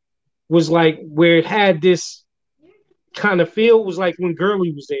 right, was like where it had this kind of feel was like when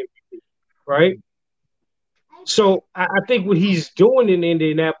Gurley was there, right? So I think what he's doing in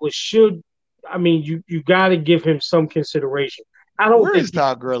Indianapolis you got to give him some consideration. I don't. Where is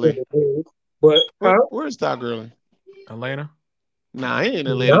Todd Gurley? But where's Todd Gurley? Atlanta. Nah, he ain't in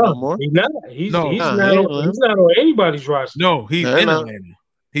Atlanta no more. He's not. He's not on anybody's roster. No, he's in Atlanta.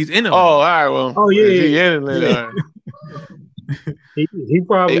 He's in Atlanta. Oh, all right. Well, he in Atlanta. Yeah. he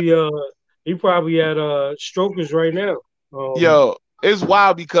probably at Strokers right now. Yo, it's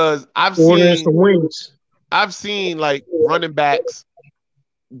wild because I've seen like running backs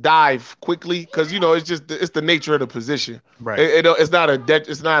dive quickly because it's the nature of the position. Right. It's not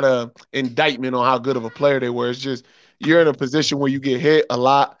a indictment on how good of a player they were. It's just you're in a position where you get hit a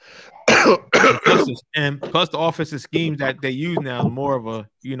lot. and plus the offensive schemes that they use now is more of a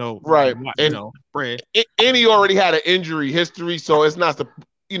right spread. And he already had an injury history, so it's not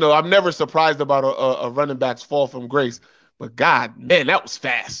I'm never surprised about a running back's fall from grace. But God, man, that was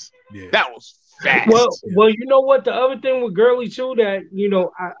fast. Yeah. That was fast. Well, you know what? The other thing with Gurley too that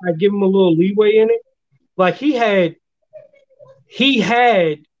I give him a little leeway in it. Like he had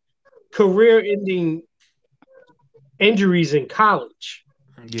career-ending injuries in college.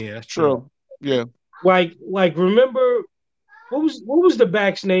 Yeah, that's true. Yeah. Like remember what was the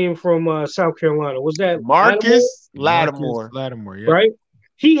back's name from South Carolina? Was that Marcus Lattimore? Lattimore, yeah. Right?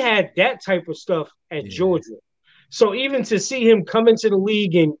 He had that type of stuff at Georgia. So even to see him come into the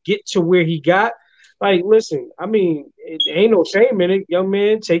league and get to where he got, like, listen, it ain't no shame in it, young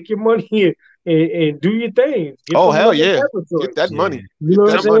man. Take your money and do your thing. Hell yeah, get that money. You know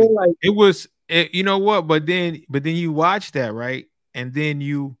what I'm saying? Like it was, you know what? But then you watch that, right? And then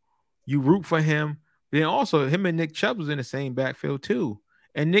you root for him, Then also him and Nick Chubb was in the same backfield too.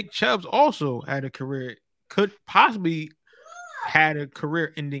 And Nick Chubb's also had a career, could possibly had a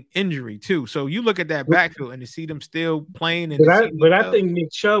career-ending injury too. So you look at that backfield and to see them still playing. And I think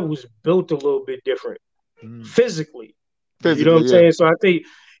Nick Chubb was built a little bit different physically. You know what I'm saying? So I think,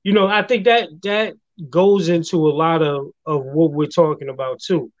 I think that goes into a lot of what we're talking about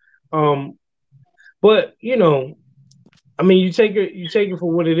too. But I mean, you take it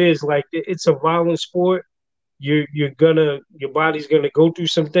for what it is. Like, it's a violent sport. Your body's gonna go through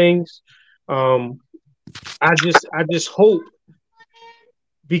some things. I just hope,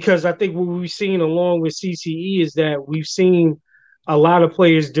 because I think what we've seen along with CCE is that we've seen a lot of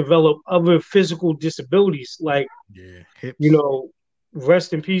players develop other physical disabilities, like hips.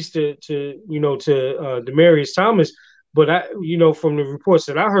 Rest in peace to Demaryius Thomas. But from the reports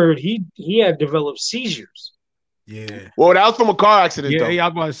that I heard, he had developed seizures. Yeah. Well, that was from a car accident. Yeah, though. I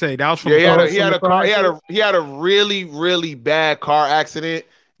was about to say that was from. He had a really, really bad car accident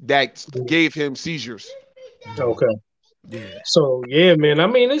that gave him seizures. Okay. Yeah. So yeah, man. I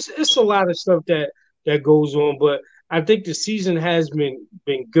mean, it's a lot of stuff that goes on, but I think the season has been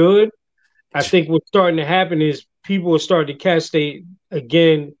good. I think what's starting to happen is people are starting to catch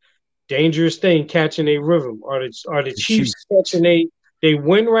dangerous thing, catching a rhythm. Are the Chiefs catching they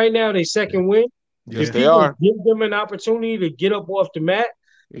win right now? They second win. Yes, if they are. Give them an opportunity to get up off the mat.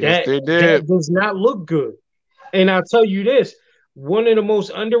 Yes, they did. That does not look good. And I'll tell you this: one of the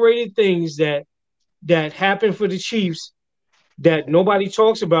most underrated things that happened for the Chiefs that nobody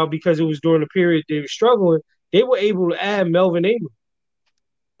talks about because it was during the period they were struggling, they were able to add Melvin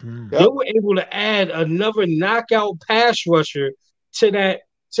Ingram. They were able to add another knockout pass rusher to the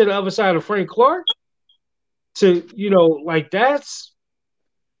other side of Frank Clark. That's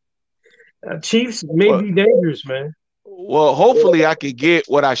Chiefs may be dangerous, man. Well, hopefully I could get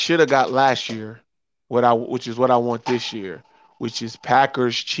what I should have got last year, which is what I want this year, which is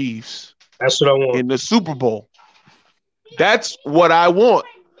Packers Chiefs. That's what I want in the Super Bowl. That's what I want.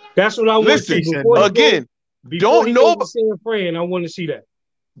 That's what I want. Listen, again, don't nobody. I want to see that.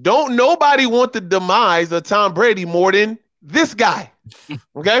 Don't nobody want the demise of Tom Brady more than this guy.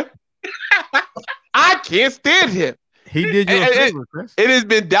 Okay, I can't stand him. He did you a favor, Chris. It has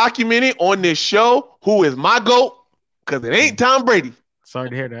been documented on this show who is my GOAT, because it ain't Tom Brady. Sorry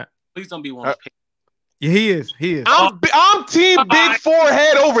to hear that. Please don't be one. Yeah, he is. He is. I'm team big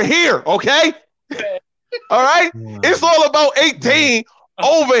forehead over here, okay? All right? It's all about 18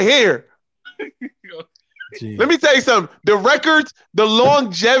 over here. Jeez. Let me tell you something. The records, the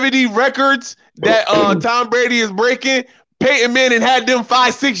longevity records that Tom Brady is breaking, Peyton Manning had them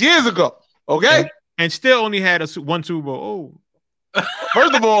 5-6 years ago, okay? And still only had one Super Bowl. Oh.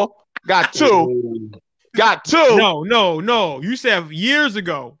 First of all, got two. Got two. No. You said years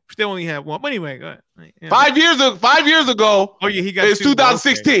ago. Still only had one. But anyway, go ahead. Yeah. 5 years ago. Oh yeah, he got. It's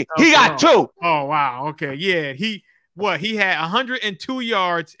 2016. Okay. He got two. Oh wow. Okay. Yeah. He had 102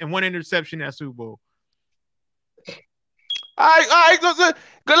 yards and one interception at Super Bowl. All right.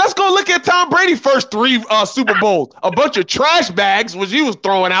 Let's go look at Tom Brady's first three Super Bowls. A bunch of trash bags, which he was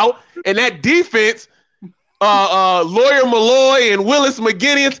throwing out, and that defense. Lawyer Malloy and Willis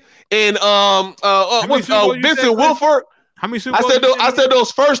McGinnis and Vincent Wilford. How many Super Bowls? I said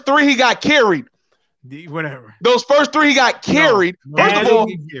those first three he got carried. Whatever. Those first three he got carried. First of all,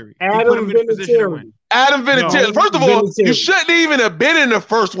 Adam Vinatieri. First of all, you shouldn't even have been in the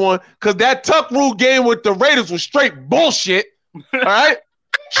first one because that Tuck Rule game with the Raiders was straight bullshit. All right,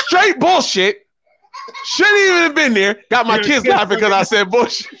 straight bullshit. Shouldn't even have been there. Got my kids laughing because I said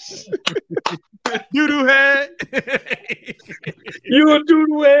bullshit. Doo-doo head. You a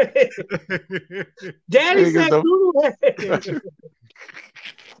doo-doo head. Daddy said doo-doo head.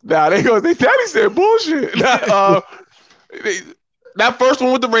 Nah, Daddy said bullshit. That first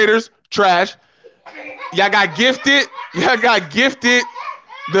one with the Raiders, trash. Y'all got gifted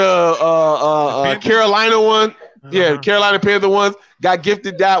the Carolina one. Yeah, Carolina Panther ones. Got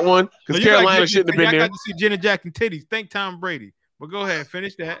gifted that one because Carolina shouldn't have been there. I got to see Janet Jackson titties. Thank Tom Brady. But go ahead,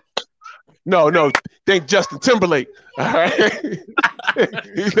 finish that. No. Thank Justin Timberlake. All right.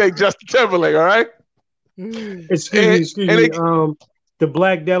 You thank Justin Timberlake. All right. Excuse me. The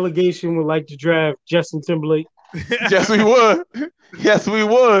black delegation would like to draft Justin Timberlake. Yes, we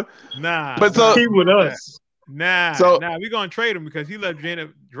would. Nah. But so he with us. Nah, we're gonna trade him because he left Janet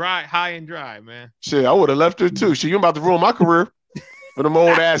high and dry, man. Shit, I would have left her too. Shit, you about to ruin my career for them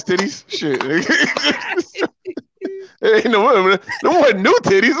old ass titties. Shit. Ain't no new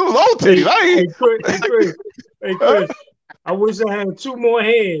titties. It was old titties. Hey, Chris. I wish I had 2 more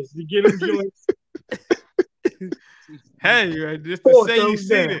hands to get him joints. Hey, just to say you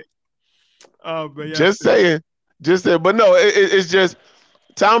seen it. But yeah, just saying. But no, it's just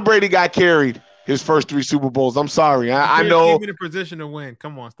Tom Brady got carried his first 3 Super Bowls. I'm sorry. I know. He's in a position to win.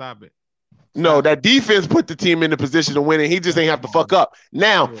 Come on, stop it. No, that defense put the team in the position to win, and he just ain't have to fuck up.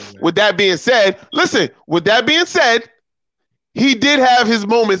 Now, with that being said, he did have his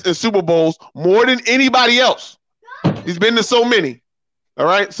moments in Super Bowls more than anybody else. He's been to so many. All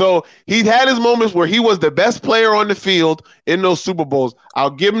right. So he had his moments where he was the best player on the field in those Super Bowls. I'll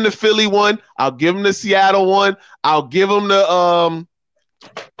give him the Philly one. I'll give him the Seattle one. I'll give him the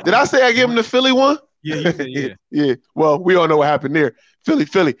did I say I give him the Philly one? Yeah, you said, yeah. Yeah. Well, we all know what happened there. Philly.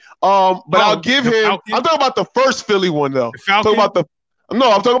 But I'll give him. Falcons? I'm talking about the first Philly one though. I'm talking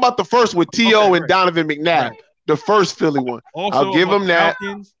about the first with T.O. and Donovan McNabb. Right. The first Philly one. Also, I'll give him that.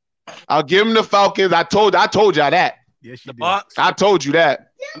 Falcons. I'll give him the Falcons. I told y'all that. Yes, you did. Bucks. I told you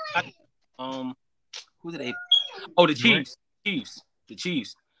that. Who did they? Oh, the Chiefs. The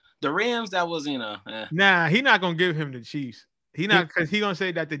Chiefs. The Rams. That was Nah, he not gonna give him the Chiefs. He not because he gonna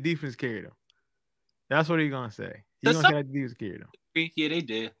say that the defense carried him. That's what he gonna say. He gonna say that the defense carried him. Yeah,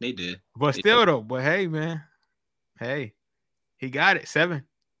 they did. But still though. But hey, man. Hey, he got it. 7.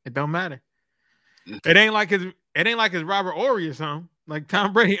 It don't matter. It ain't like his Robert Horry or something. Like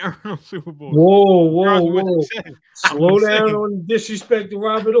Tom Brady earned no Super Bowl. Whoa. Slow down on the disrespect to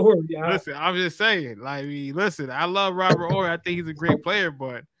Robert Horry. Listen, I'm just saying. Like, listen, I love Robert Horry. I think he's a great player,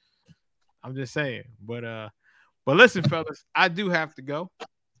 but I'm just saying. But listen, fellas, I do have to go.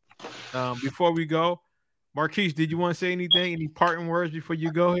 Before we go, Marquise, did you want to say anything? Any parting words before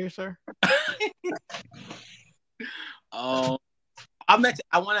you go here, sir? I want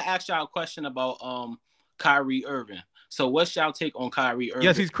to ask y'all a question about Kyrie Irving. So what's y'all take on Kyrie Irving?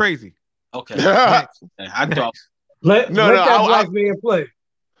 Yes, he's crazy. Okay. I thought. Let that black man play.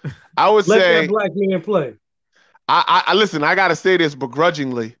 I would say let that black man play. I listen, I gotta say this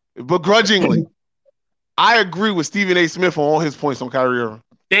begrudgingly. I agree with Stephen A. Smith on all his points on Kyrie Irving.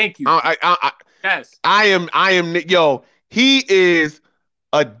 Thank you. Yes. I am he is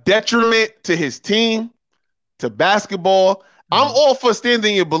a detriment to his team, to basketball. I'm all for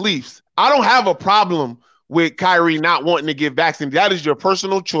standing your beliefs. I don't have a problem with Kyrie not wanting to get vaccinated. That is your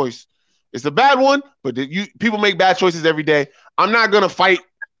personal choice. It's a bad one, but people make bad choices every day. I'm not going to fight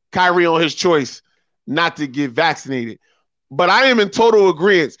Kyrie on his choice not to get vaccinated. But I am in total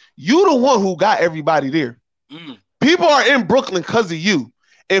agreement. You the one who got everybody there. People are in Brooklyn because of you.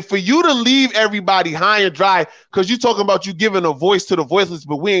 And for you to leave everybody high and dry because you're talking about you giving a voice to the voiceless,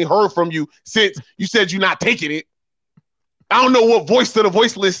 but we ain't heard from you since you said you're not taking it. I don't know what voice to the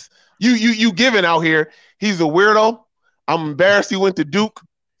voiceless you giving out here. He's a weirdo. I'm embarrassed he went to Duke.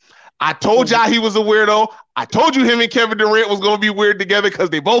 I told y'all he was a weirdo. I told you him and Kevin Durant was going to be weird together because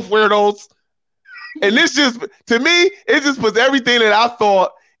they both weirdos. And this just, to me, it just puts everything that I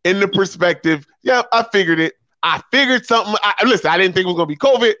thought in the perspective. Yeah, I figured it. I figured something. Listen, I didn't think it was going to be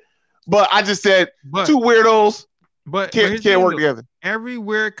COVID, but I just said two weirdos can't work together.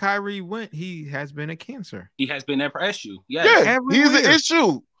 Everywhere Kyrie went, he has been a cancer. He has been that issue. Yeah, he's an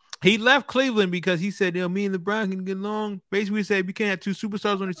issue. He left Cleveland because he said, me and LeBron can get along. Basically, he said we can't have 2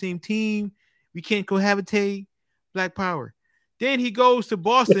 superstars on the same team. We can't cohabitate. Black power. Then he goes to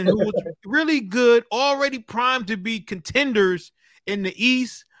Boston, who was really good, already primed to be contenders in the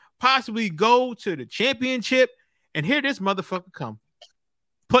East, possibly go to the championship. And here this motherfucker come,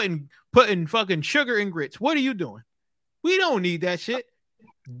 putting fucking sugar in grits. What are you doing? We don't need that shit.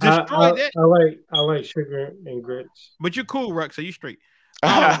 Destroy that. I like sugar and grits. But you're cool, Ruck, so you straight.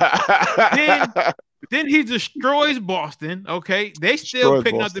 Then he destroys Boston. Okay, they still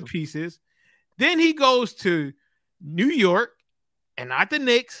picking up the pieces. Then he goes to New York and not the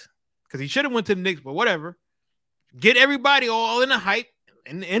Knicks because he should have went to the Knicks, but whatever. Get everybody all in the hype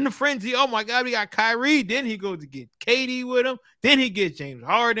and in the frenzy. Oh my God, we got Kyrie. Then he goes to get KD with him. Then he gets James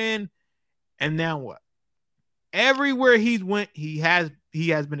Harden, and now what? Everywhere he's went, he has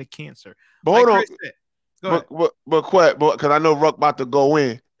been a cancer. But hold on. But because I know Ruck about to go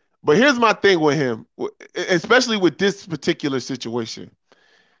in. But here's my thing with him, especially with this particular situation.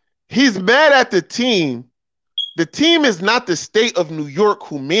 He's mad at the team. The team is not the state of New York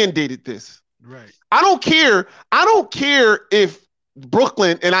who mandated this. Right. I don't care if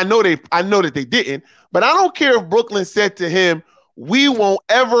Brooklyn, and I know that they didn't, but I don't care if Brooklyn said to him, we won't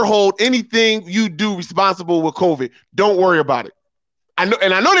ever hold anything you do responsible with COVID. Don't worry about it. I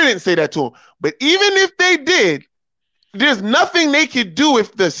know they didn't say that to him, but even if they did, there's nothing they could do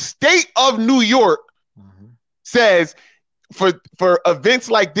if the state of New York says for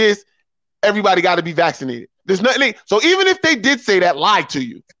events like this, everybody got to be vaccinated. There's nothing. So even if they did say that, lie to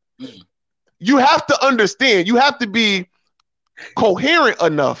you, you have to understand. You have to be coherent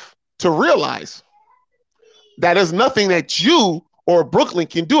enough to realize that there's nothing that you or Brooklyn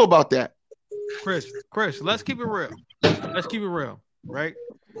can do about that. Chris, let's keep it real. Let's keep it real, right?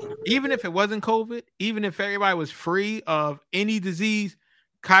 Even if it wasn't COVID, even if everybody was free of any disease,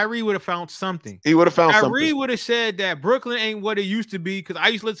 Kyrie would have found something. He would have found something. Kyrie would have said that Brooklyn ain't what it used to be, because I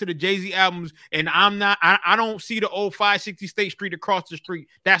used to listen to the Jay-Z albums, and I don't see the old 560 State Street across the street.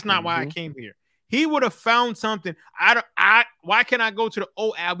 That's not why I came here. He would have found something. Why can't I go to the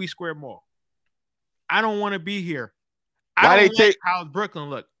old Albee Square Mall? I don't want to be here. I don't like how Brooklyn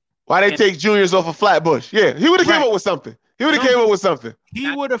look. Why they take juniors off of Flatbush? Yeah, he would have came up with something.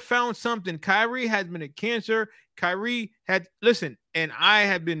 He would have found something. Kyrie has been a cancer. Kyrie had and I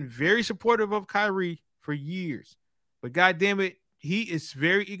have been very supportive of Kyrie for years. But goddamn it, he is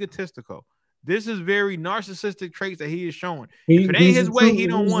very egotistical. This is very narcissistic traits that he is showing. If it ain't his way, he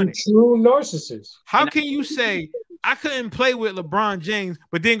don't want it. True narcissist. How can you say I couldn't play with LeBron James,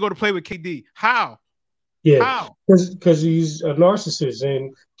 but then go to play with KD? How? Yeah, how? Because he's a narcissist,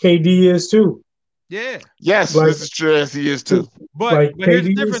 and KD is too. Yeah. Yes, this is true. As he is too. But here's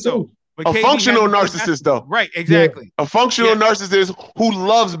the difference, though. A functional narcissist, though. Right, exactly. Yeah. A functional narcissist who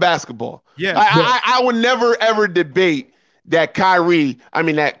loves basketball. Yeah. I would never, ever debate that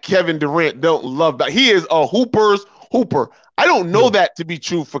that Kevin Durant don't love that. He is a hooper's hooper. I don't know that to be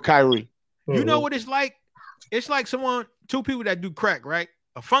true for Kyrie. You know what it's like? It's like two people that do crack, right?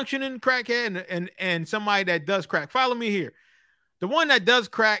 A functioning crackhead and somebody that does crack. Follow me here. The one that does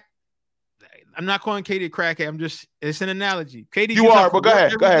crack, I'm not calling KD a crackhead. it's an analogy. KD, you are, but go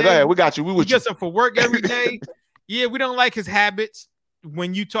ahead. We got you. We gets up for work every day. Yeah, we don't like his habits.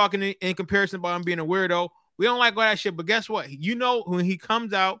 When you talking in comparison about him being a weirdo, we don't like all that shit. But guess what? When he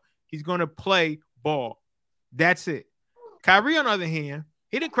comes out, he's gonna play ball. That's it. Kyrie, on the other hand,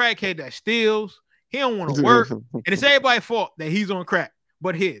 he the crackhead that steals. He don't want to work, and it's everybody's fault that he's on crack,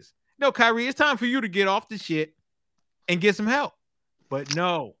 but his. No, Kyrie, it's time for you to get off the shit and get some help. But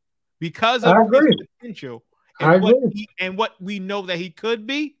no. Because of his potential and what we know that he could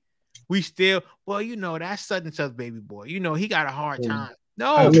be, we still, that's such and such baby boy. He got a hard time.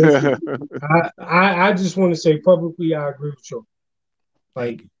 No. I just want to say publicly, I agree with you.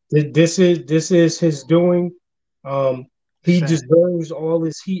 Like, this is his doing. He deserves all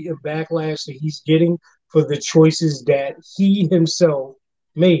this heat and backlash that he's getting for the choices that he himself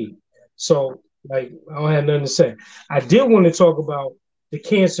made. So, I don't have nothing to say. I did want to talk about the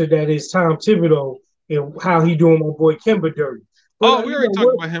cancer that is Tom Thibodeau and how he doing my boy Kemba dirty. But, we already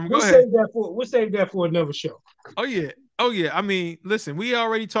talked about him. Go ahead. We'll save that for another show. Oh yeah. I mean, listen, we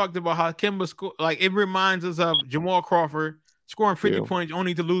already talked about how Kemba scored. Like, it reminds us of Jamal Crawford scoring 50 points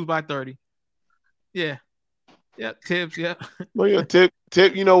only to lose by 30. Yeah. Yeah, Tibbs. Yeah. Well, yeah,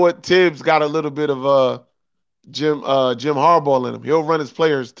 Tibbs. You know what? Tibbs got a little bit of Jim Harbaugh in him. He'll run his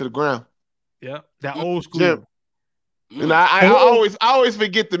players to the ground. Yeah, that old school. Jim. And I always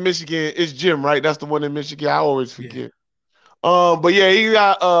forget the Michigan. It's Jim, right? That's the one in Michigan. I always forget. Yeah. But yeah, he's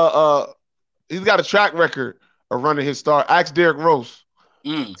got a track record of running his star. Ask Derrick Rose.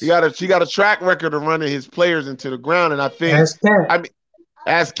 He got a track record of running his players into the ground, and I think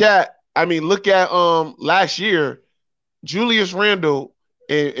ask Cat. Look at last year, Julius Randle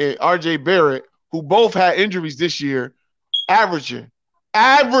and RJ Barrett, who both had injuries this year, averaging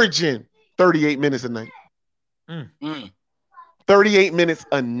 38 minutes a night. 38 minutes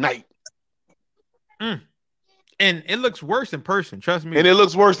a night. And it looks worse in person, trust me. And it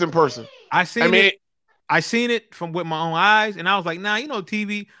looks worse in person. I seen it from with my own eyes, and I was like,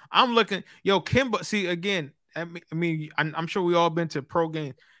 TV. I'm looking, Kemba. See, again, I'm sure we all been to pro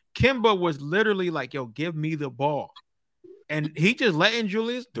games. Kemba was literally like, give me the ball. And he just letting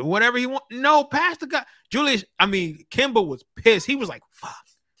Julius do whatever he wants. No, pass the guy. Kemba was pissed. He was like, fuck.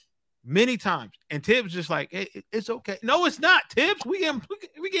 Many times, and Tibbs just like, hey, it's okay. No, it's not, Tibbs. We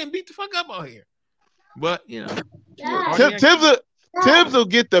getting beat the fuck up out here. But Tibbs will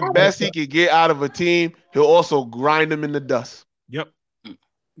get the best he can get out of a team. He'll also grind them in the dust. Yep.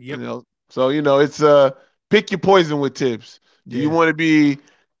 So it's pick your poison with Tibbs. Do you want to be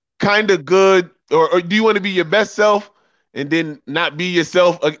kind of good, or do you want to be your best self and then not be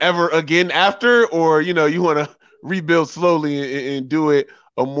yourself ever again after, or you want to rebuild slowly and do it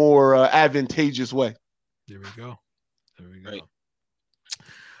a more advantageous way. There we go. Right.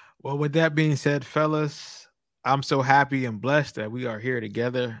 Well, with that being said, fellas, I'm so happy and blessed that we are here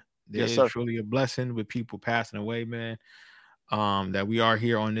together. It's truly a blessing with people passing away, man. That we are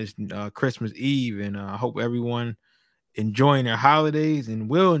here on this Christmas Eve, and I hope everyone enjoying their holidays and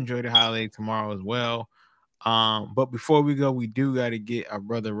will enjoy the holiday tomorrow as well. But before we go, we do got to get our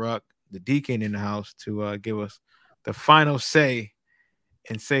brother Ruck, the deacon, in the house to give us the final say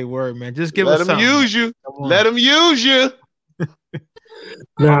and say word, man. Just give Let us them something. use you. Let them use you.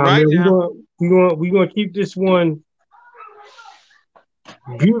 Nah, right, man, we're gonna keep this one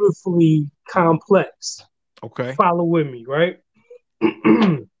beautifully complex. Okay. Follow with me, right?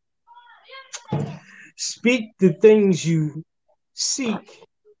 Speak the things you seek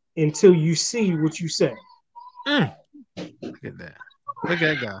until you see what you say. Look at that. Look at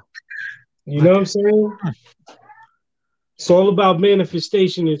that guy. You know what I'm saying? It's all about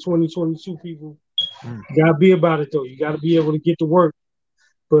manifestation in 2022, people. You gotta be about it though. You gotta be able to get to work.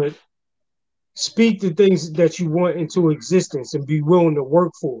 But speak the things that you want into existence and be willing to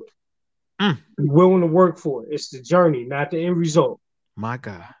work for it. Be willing to work for it. It's the journey, not the end result. My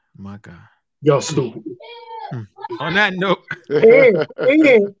God. Y'all stupid. On that note.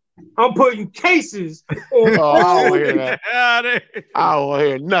 and I'm putting cases on. I don't hear that. I don't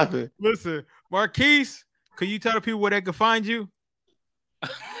hear nothing. Listen, Marquise, can you tell the people where they can find you?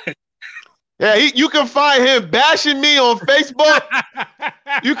 Yeah, you can find him bashing me on Facebook.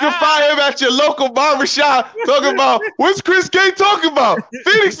 You can find him at your local barbershop talking about, what's Chris K talking about?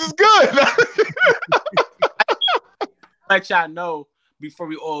 Phoenix is good. Let y'all know before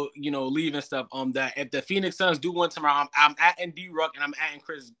we all, leave and stuff, that if the Phoenix Suns do win tomorrow, I'm at D-Ruck and I'm at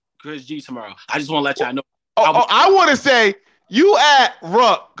Chris G tomorrow. I just want to let y'all know. I want to say, you at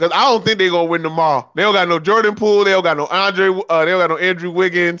Ruck, because I don't think they're going to win tomorrow. They don't got no Jordan Poole. They don't got no they don't got no Andrew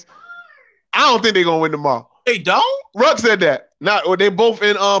Wiggins. I don't think they're going to win tomorrow. They don't? Ruck said that. They both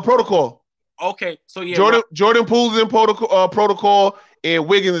in protocol. Okay, so yeah. Jordan Poole's in protocol, and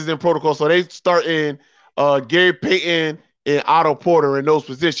Wiggins is in protocol. So they start in Gary Payton and Otto Porter in those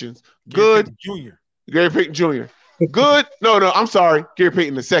positions. Good. Gary Payton Jr. Good. No, I'm sorry. Gary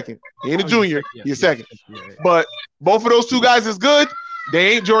Payton the second. He ain't a junior. He's second. But both of those two guys is good.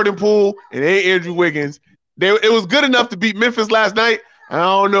 They ain't Jordan Poole and they ain't Andrew Wiggins. It was good enough to beat Memphis last night. I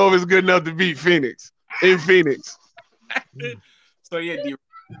don't know if it's good enough to beat Phoenix in Phoenix. So yeah,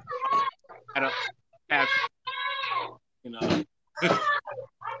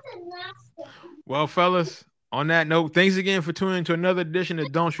 Well, fellas, on that note, thanks again for tuning into another edition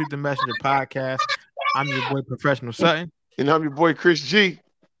of Don't Shoot the Messenger podcast. I'm your boy, Professional Sutton. And I'm your boy, Chris G.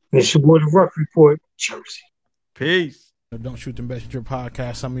 And it's your boy, The Ruck Report, Jersey. Peace. Don't Shoot the Messenger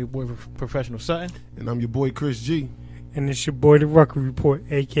podcast. I'm your boy, Professional Sutton. And I'm your boy, Chris G. And it's your boy, The Ruck Report,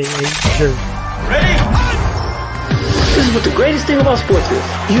 a.k.a. Jersey. This is what the greatest thing about sports is.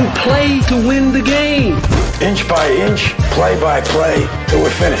 You play to win the game. Inch by inch, play by play, till we're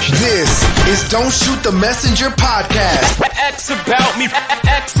finished. This is Don't Shoot the Messenger podcast. X about me.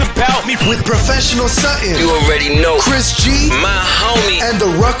 With Professional Sutton. You already know. Chris G. My homie. And the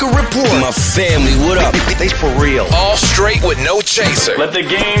Rucker Report. My family, what up? They for real. All straight with no chaser. Let the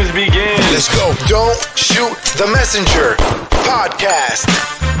games begin. Let's go. Don't Shoot the Messenger podcast.